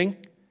missions giving,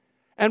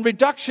 and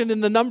reduction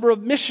in the number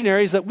of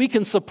missionaries that we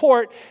can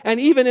support, and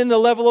even in the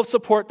level of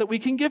support that we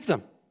can give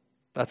them.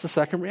 That's the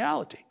second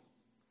reality.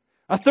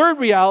 A third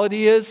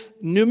reality is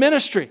new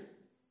ministry.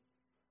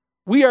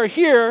 We are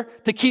here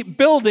to keep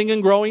building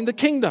and growing the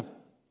kingdom.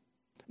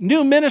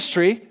 New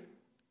ministry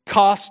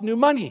costs new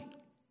money.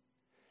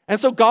 And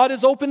so God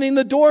is opening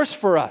the doors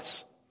for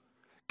us.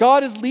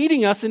 God is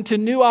leading us into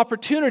new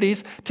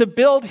opportunities to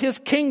build His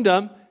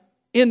kingdom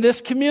in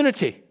this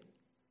community.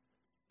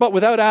 But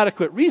without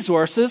adequate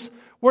resources,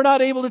 we're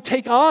not able to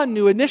take on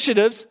new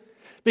initiatives,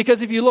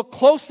 because if you look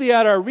closely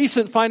at our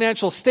recent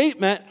financial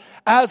statement,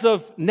 as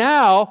of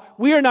now,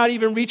 we are not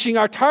even reaching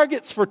our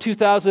targets for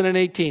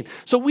 2018.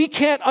 So we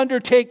can't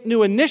undertake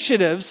new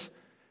initiatives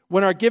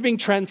when our giving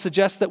trends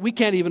suggest that we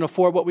can't even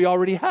afford what we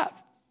already have.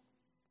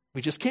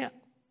 We just can't.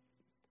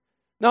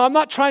 Now, I'm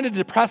not trying to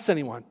depress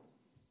anyone.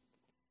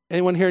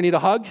 Anyone here need a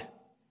hug?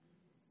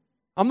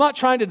 I'm not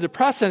trying to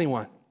depress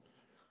anyone.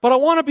 But I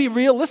want to be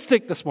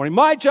realistic this morning.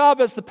 My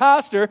job as the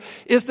pastor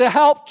is to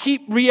help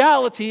keep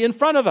reality in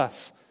front of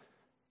us.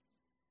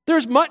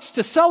 There's much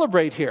to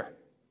celebrate here.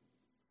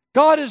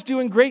 God is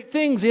doing great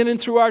things in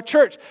and through our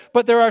church,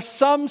 but there are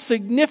some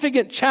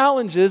significant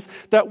challenges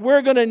that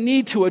we're going to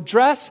need to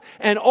address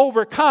and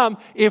overcome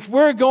if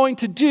we're going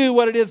to do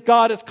what it is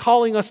God is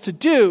calling us to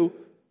do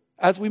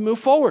as we move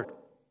forward.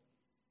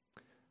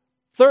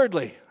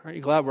 Thirdly, aren't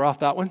you glad we're off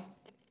that one?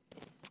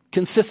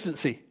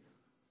 Consistency.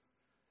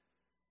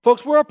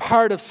 Folks, we're a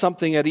part of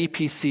something at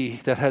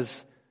EPC that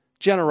has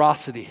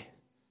generosity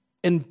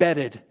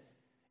embedded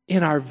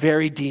in our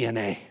very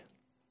DNA.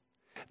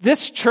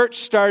 This church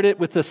started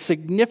with the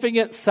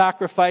significant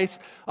sacrifice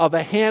of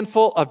a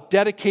handful of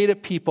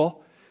dedicated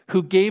people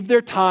who gave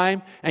their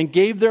time and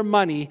gave their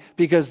money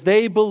because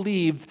they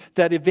believed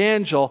that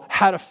Evangel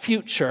had a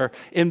future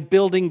in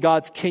building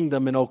God's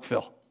kingdom in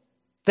Oakville.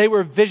 They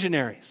were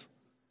visionaries.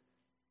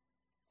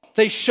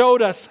 They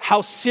showed us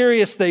how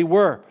serious they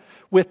were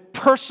with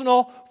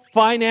personal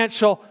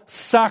financial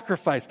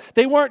sacrifice.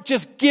 They weren't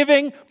just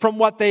giving from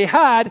what they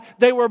had,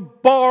 they were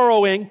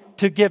borrowing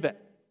to give it.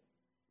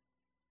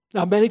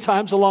 Now, many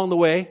times along the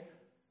way,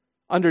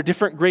 under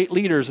different great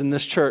leaders in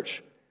this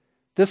church,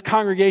 this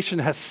congregation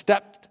has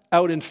stepped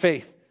out in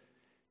faith,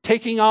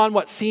 taking on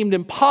what seemed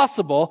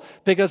impossible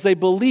because they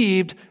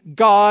believed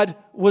God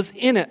was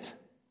in it.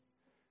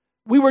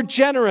 We were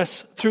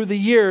generous through the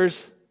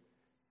years.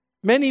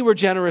 Many were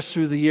generous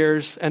through the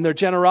years, and their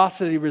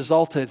generosity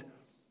resulted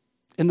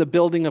in the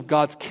building of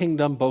God's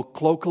kingdom,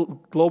 both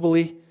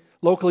locally,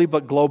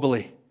 but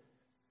globally.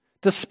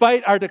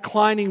 Despite our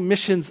declining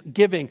missions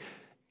giving,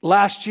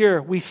 last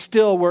year we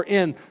still were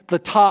in the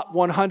top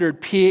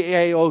 100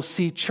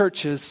 PAOC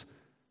churches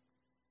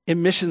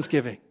in missions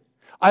giving.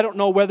 I don't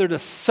know whether to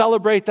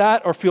celebrate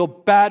that or feel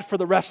bad for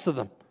the rest of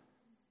them.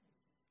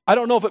 I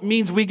don't know if it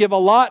means we give a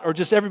lot or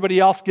just everybody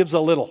else gives a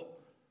little.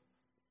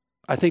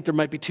 I think there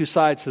might be two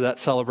sides to that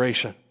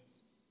celebration.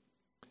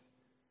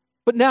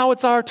 But now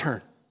it's our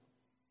turn.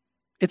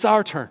 It's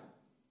our turn.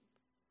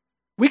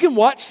 We can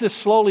watch this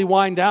slowly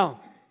wind down.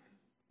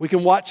 We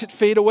can watch it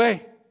fade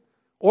away.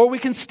 Or we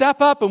can step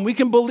up and we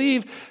can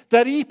believe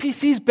that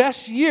EPC's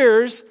best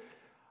years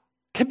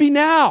can be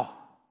now.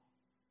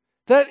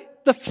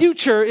 That the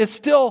future is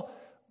still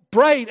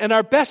bright and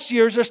our best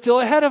years are still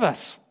ahead of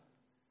us.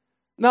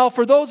 Now,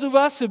 for those of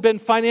us who've been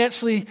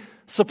financially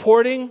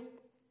supporting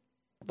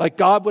like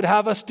God would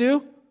have us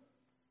do,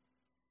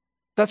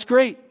 that's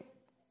great.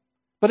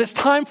 But it's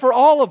time for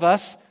all of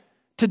us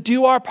to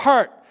do our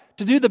part,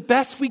 to do the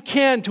best we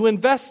can to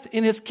invest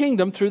in His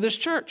kingdom through this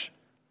church.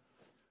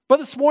 But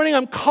this morning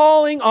I'm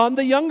calling on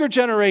the younger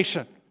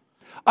generation.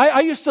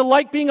 I used to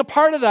like being a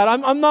part of that.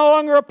 I'm no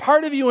longer a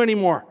part of you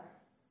anymore.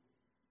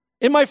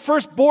 In my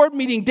first board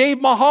meeting, Dave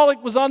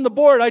Mahalik was on the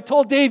board. I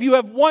told Dave, you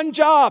have one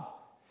job.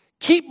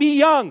 Keep me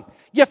young.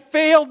 You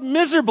failed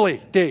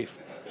miserably, Dave.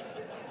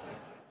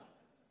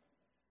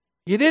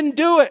 You didn't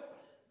do it.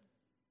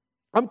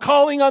 I'm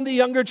calling on the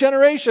younger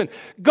generation.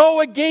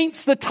 Go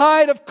against the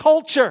tide of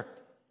culture.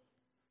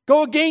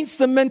 Go against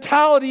the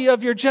mentality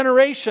of your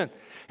generation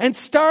and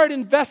start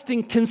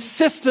investing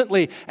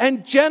consistently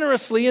and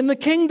generously in the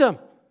kingdom.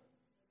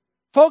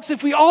 Folks,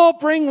 if we all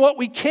bring what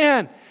we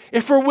can,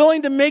 if we're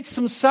willing to make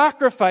some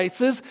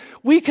sacrifices,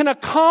 we can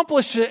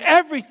accomplish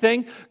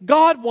everything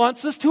God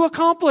wants us to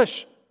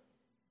accomplish.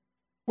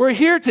 We're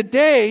here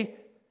today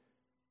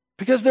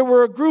because there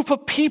were a group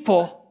of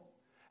people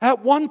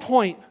at one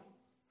point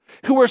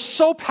who were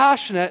so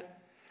passionate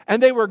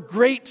and they were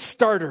great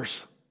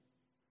starters.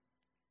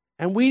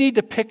 And we need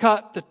to pick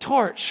up the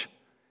torch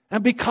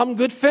and become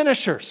good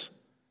finishers,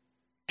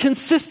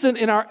 consistent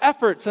in our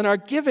efforts and our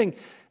giving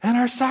and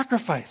our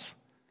sacrifice.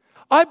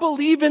 I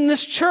believe in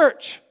this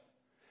church,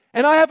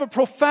 and I have a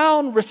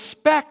profound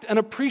respect and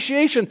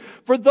appreciation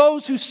for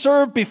those who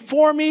served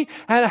before me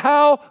and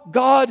how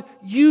God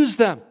used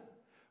them.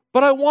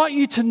 But I want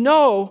you to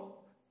know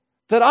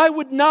that I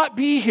would not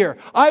be here.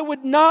 I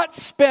would not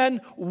spend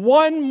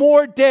one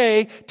more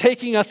day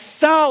taking a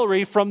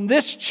salary from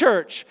this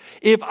church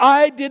if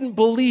I didn't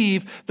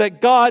believe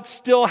that God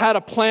still had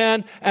a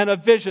plan and a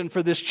vision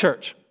for this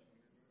church.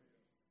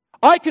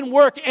 I can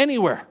work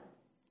anywhere.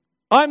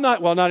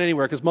 Not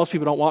anywhere, because most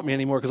people don't want me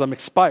anymore because I'm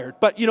expired.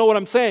 But you know what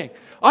I'm saying.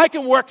 I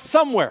can work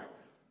somewhere.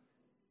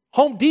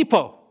 Home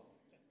Depot.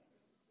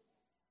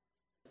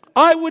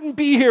 I wouldn't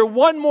be here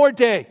one more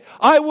day.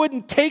 I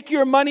wouldn't take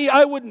your money.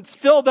 I wouldn't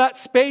fill that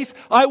space.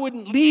 I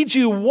wouldn't lead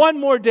you one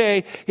more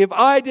day if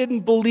I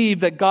didn't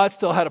believe that God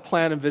still had a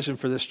plan and vision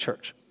for this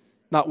church.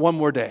 Not one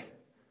more day.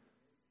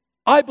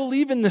 I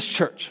believe in this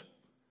church.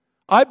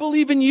 I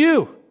believe in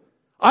you.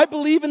 I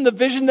believe in the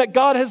vision that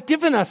God has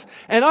given us.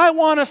 And I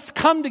want us to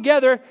come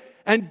together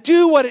and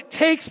do what it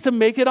takes to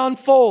make it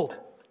unfold.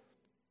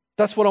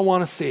 That's what I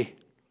want to see.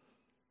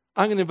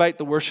 I'm going to invite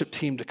the worship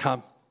team to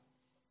come.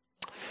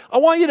 I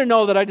want you to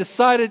know that I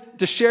decided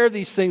to share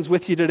these things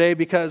with you today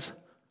because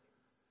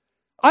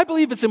I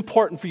believe it's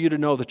important for you to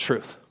know the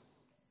truth.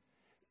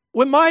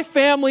 When my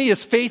family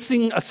is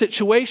facing a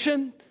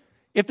situation,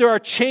 if there are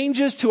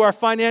changes to our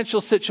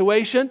financial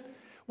situation,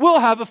 we'll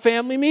have a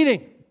family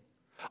meeting.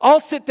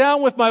 I'll sit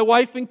down with my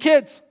wife and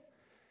kids,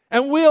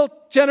 and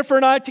Jennifer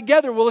and I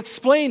together will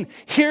explain,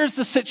 here's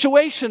the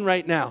situation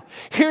right now.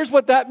 Here's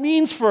what that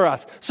means for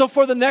us. So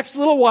for the next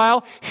little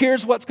while,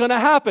 here's what's going to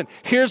happen.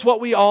 Here's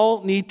what we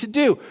all need to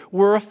do.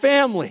 We're a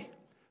family.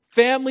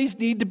 Families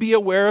need to be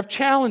aware of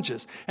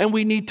challenges, and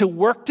we need to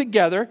work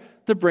together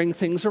to bring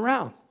things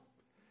around.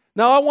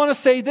 Now, I want to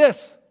say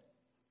this,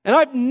 and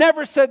I've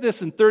never said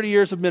this in 30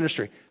 years of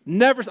ministry.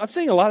 Never. I'm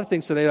saying a lot of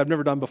things today that I've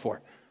never done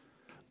before.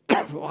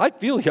 Well, I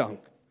feel young.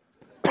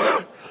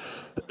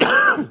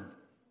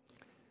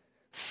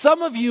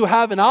 Some of you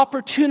have an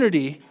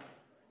opportunity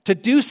to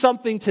do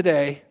something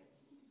today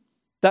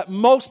that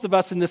most of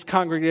us in this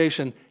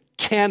congregation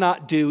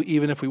cannot do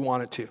even if we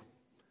wanted to.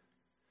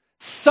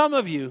 Some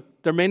of you,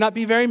 there may not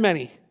be very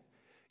many,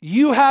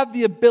 you have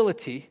the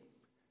ability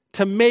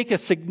to make a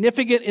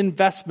significant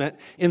investment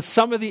in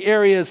some of the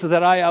areas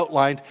that I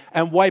outlined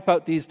and wipe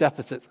out these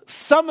deficits.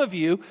 Some of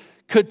you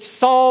could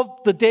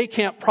solve the day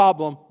camp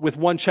problem with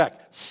one check.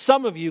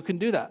 Some of you can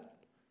do that.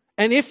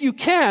 And if you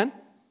can,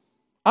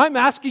 I'm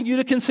asking you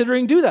to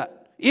considering do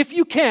that. If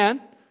you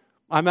can,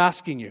 I'm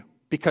asking you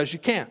because you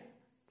can.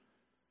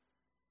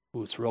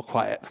 Ooh, it's real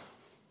quiet.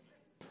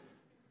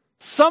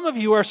 Some of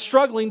you are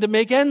struggling to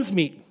make ends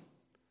meet.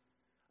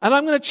 And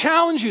I'm going to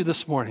challenge you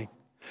this morning,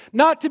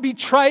 not to be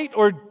trite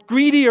or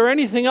greedy or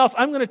anything else.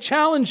 I'm going to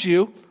challenge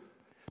you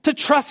to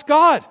trust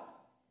God.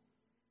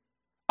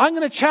 I'm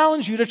going to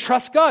challenge you to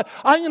trust God.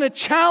 I'm going to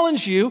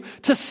challenge you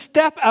to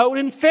step out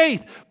in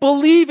faith,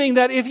 believing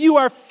that if you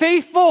are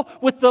faithful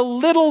with the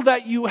little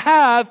that you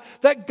have,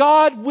 that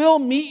God will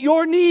meet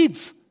your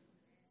needs.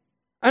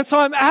 And so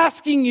I'm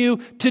asking you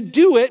to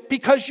do it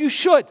because you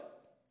should.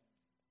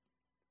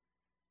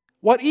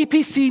 What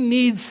EPC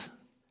needs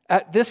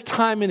at this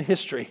time in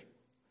history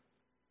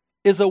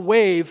is a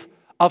wave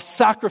of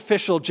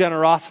sacrificial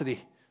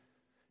generosity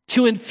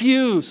to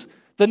infuse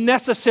the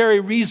necessary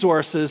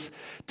resources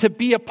to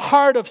be a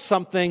part of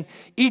something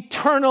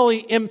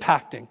eternally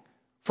impacting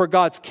for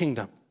God's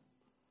kingdom.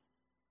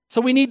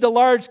 So we need the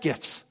large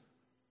gifts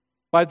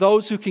by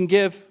those who can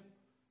give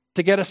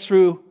to get us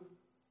through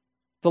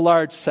the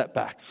large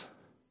setbacks.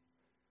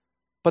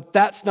 But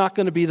that's not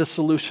going to be the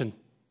solution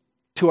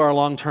to our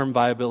long-term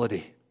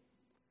viability.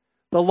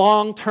 The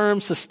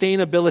long-term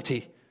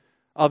sustainability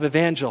of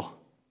Evangel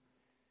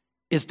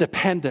is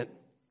dependent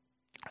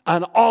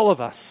on all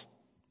of us,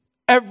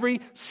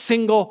 every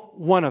single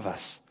one of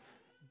us,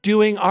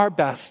 doing our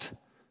best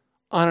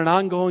on an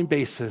ongoing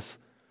basis,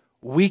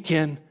 week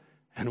in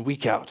and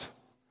week out.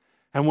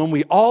 And when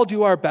we all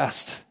do our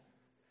best,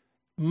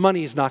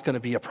 money's not going to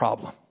be a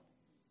problem.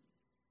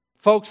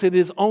 Folks, it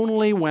is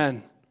only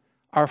when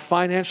our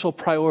financial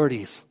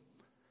priorities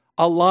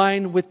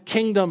align with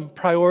kingdom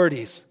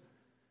priorities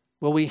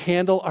will we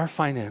handle our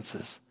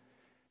finances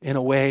in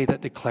a way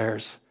that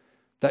declares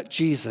that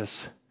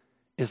Jesus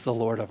is the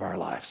Lord of our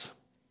lives.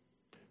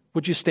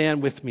 Would you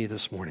stand with me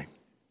this morning?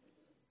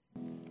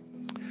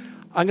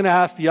 I'm going to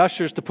ask the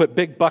ushers to put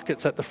big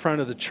buckets at the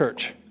front of the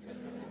church.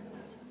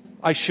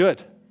 I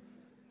should.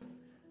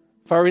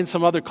 If I were in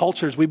some other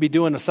cultures, we'd be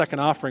doing a second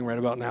offering right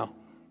about now.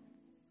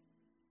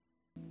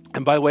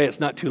 And by the way, it's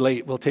not too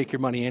late. We'll take your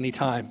money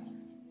anytime.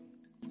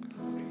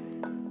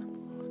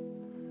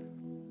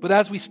 But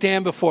as we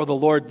stand before the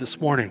Lord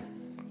this morning,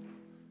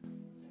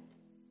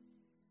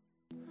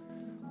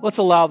 let's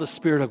allow the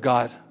Spirit of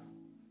God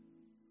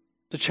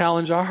to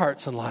challenge our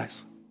hearts and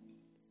lives.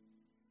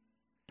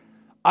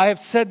 I have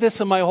said this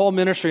in my whole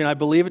ministry, and I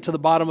believe it to the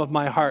bottom of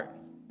my heart.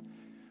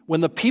 When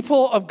the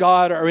people of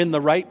God are in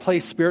the right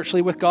place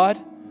spiritually with God,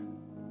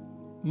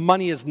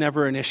 money is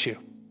never an issue.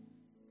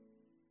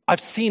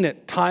 I've seen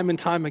it time and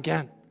time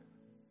again.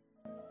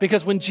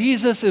 Because when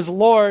Jesus is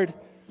Lord,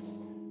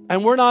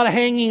 and we're not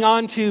hanging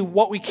on to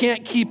what we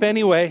can't keep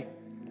anyway,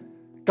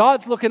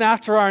 God's looking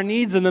after our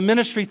needs, and the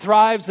ministry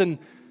thrives, and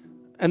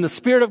the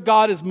Spirit of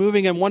God is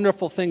moving, and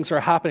wonderful things are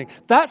happening.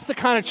 That's the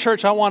kind of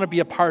church I want to be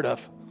a part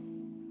of.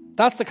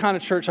 That's the kind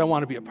of church I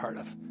want to be a part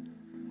of.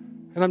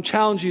 And I'm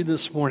challenging you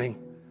this morning.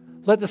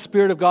 Let the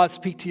Spirit of God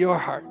speak to your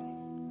heart.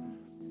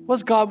 What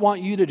does God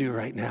want you to do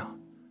right now?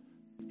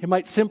 It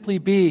might simply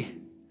be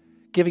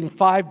giving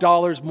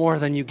 $5 more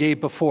than you gave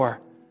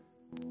before.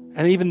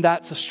 And even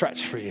that's a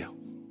stretch for you.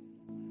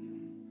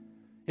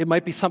 It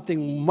might be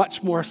something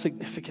much more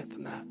significant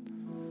than that.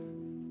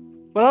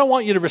 But I don't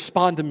want you to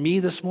respond to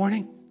me this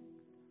morning.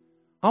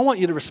 I want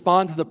you to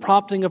respond to the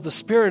prompting of the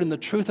Spirit and the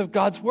truth of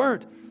God's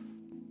Word.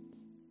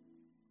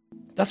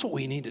 That's what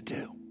we need to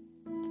do.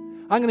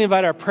 I'm going to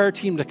invite our prayer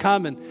team to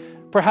come,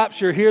 and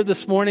perhaps you're here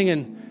this morning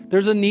and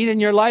there's a need in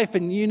your life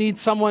and you need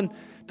someone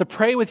to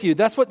pray with you.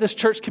 That's what this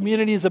church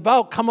community is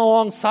about. Come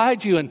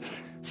alongside you and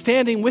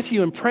standing with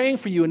you and praying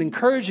for you and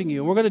encouraging you.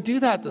 And we're going to do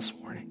that this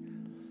morning.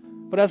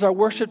 But as our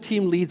worship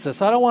team leads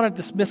us, I don't want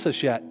to dismiss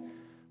us yet.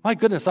 My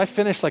goodness, I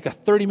finished like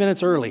 30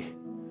 minutes early.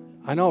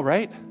 I know,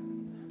 right?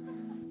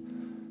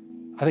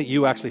 I think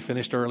you actually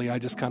finished early. I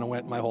just kind of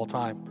went my whole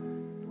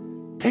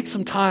time. Take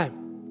some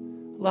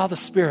time. Allow the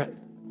Spirit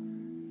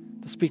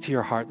to speak to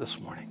your heart this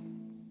morning.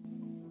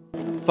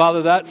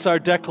 Father, that's our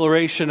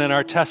declaration and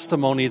our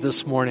testimony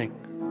this morning.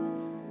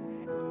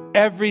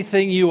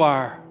 Everything you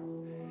are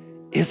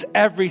is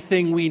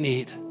everything we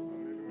need.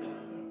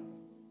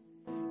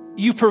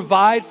 You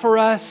provide for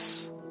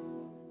us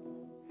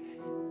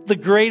the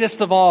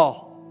greatest of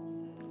all,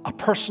 a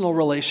personal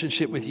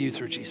relationship with you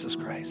through Jesus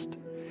Christ.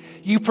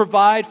 You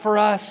provide for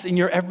us in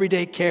your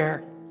everyday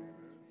care.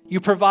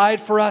 You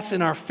provide for us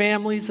in our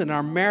families, in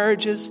our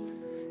marriages,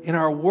 in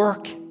our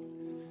work.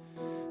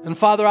 And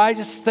Father, I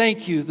just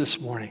thank you this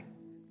morning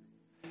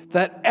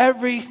that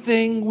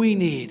everything we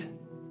need,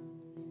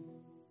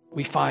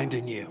 we find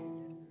in you.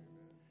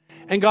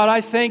 And God,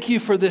 I thank you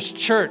for this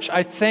church.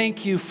 I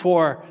thank you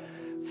for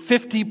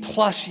 50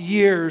 plus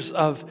years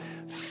of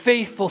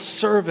faithful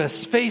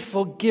service,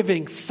 faithful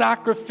giving,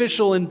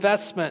 sacrificial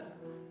investment,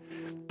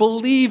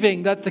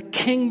 believing that the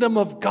kingdom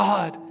of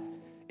God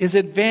is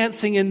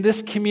advancing in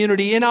this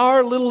community, in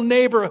our little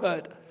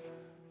neighborhood.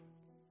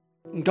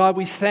 And God,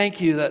 we thank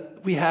you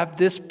that we have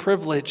this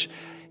privilege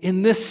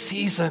in this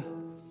season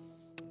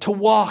to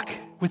walk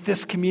with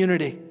this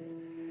community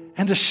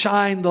and to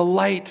shine the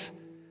light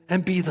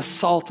and be the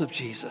salt of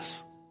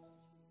Jesus.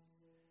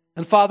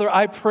 And Father,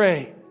 I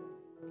pray,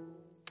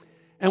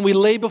 and we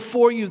lay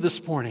before you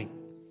this morning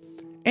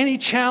any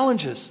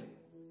challenges,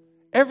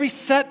 every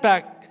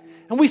setback.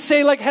 And we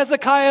say like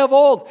Hezekiah of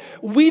old,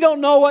 we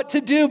don't know what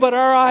to do, but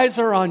our eyes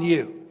are on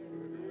you.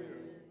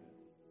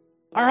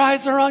 Our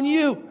eyes are on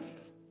you.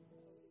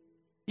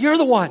 You're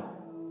the one.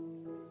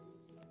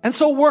 And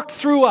so work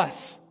through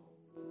us.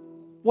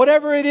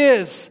 Whatever it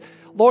is,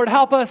 Lord,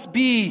 help us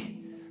be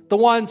the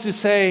ones who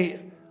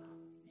say,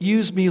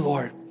 use me,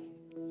 Lord.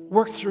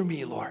 Work through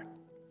me, Lord.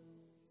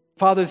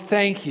 Father,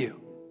 thank you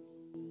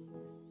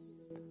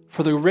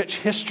for the rich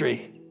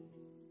history,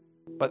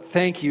 but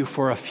thank you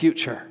for a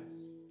future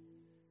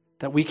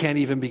that we can't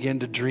even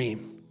begin to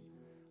dream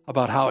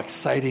about how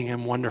exciting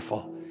and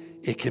wonderful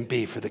it can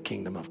be for the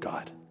kingdom of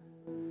God.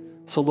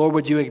 So, Lord,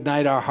 would you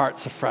ignite our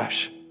hearts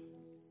afresh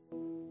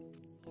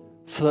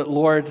so that,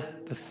 Lord,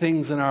 the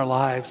things in our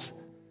lives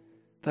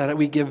that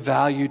we give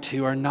value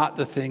to are not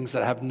the things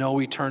that have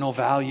no eternal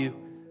value,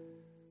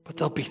 but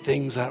they'll be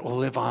things that will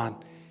live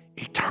on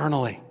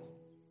eternally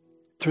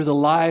through the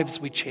lives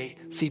we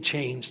see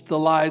changed, the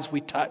lives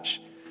we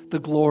touch, the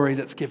glory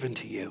that's given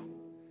to you.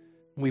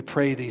 We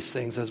pray these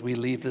things as we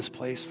leave this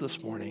place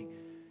this morning.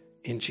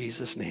 In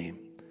Jesus' name,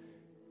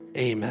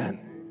 amen.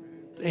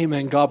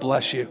 Amen. God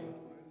bless you.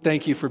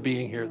 Thank you for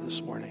being here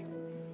this morning.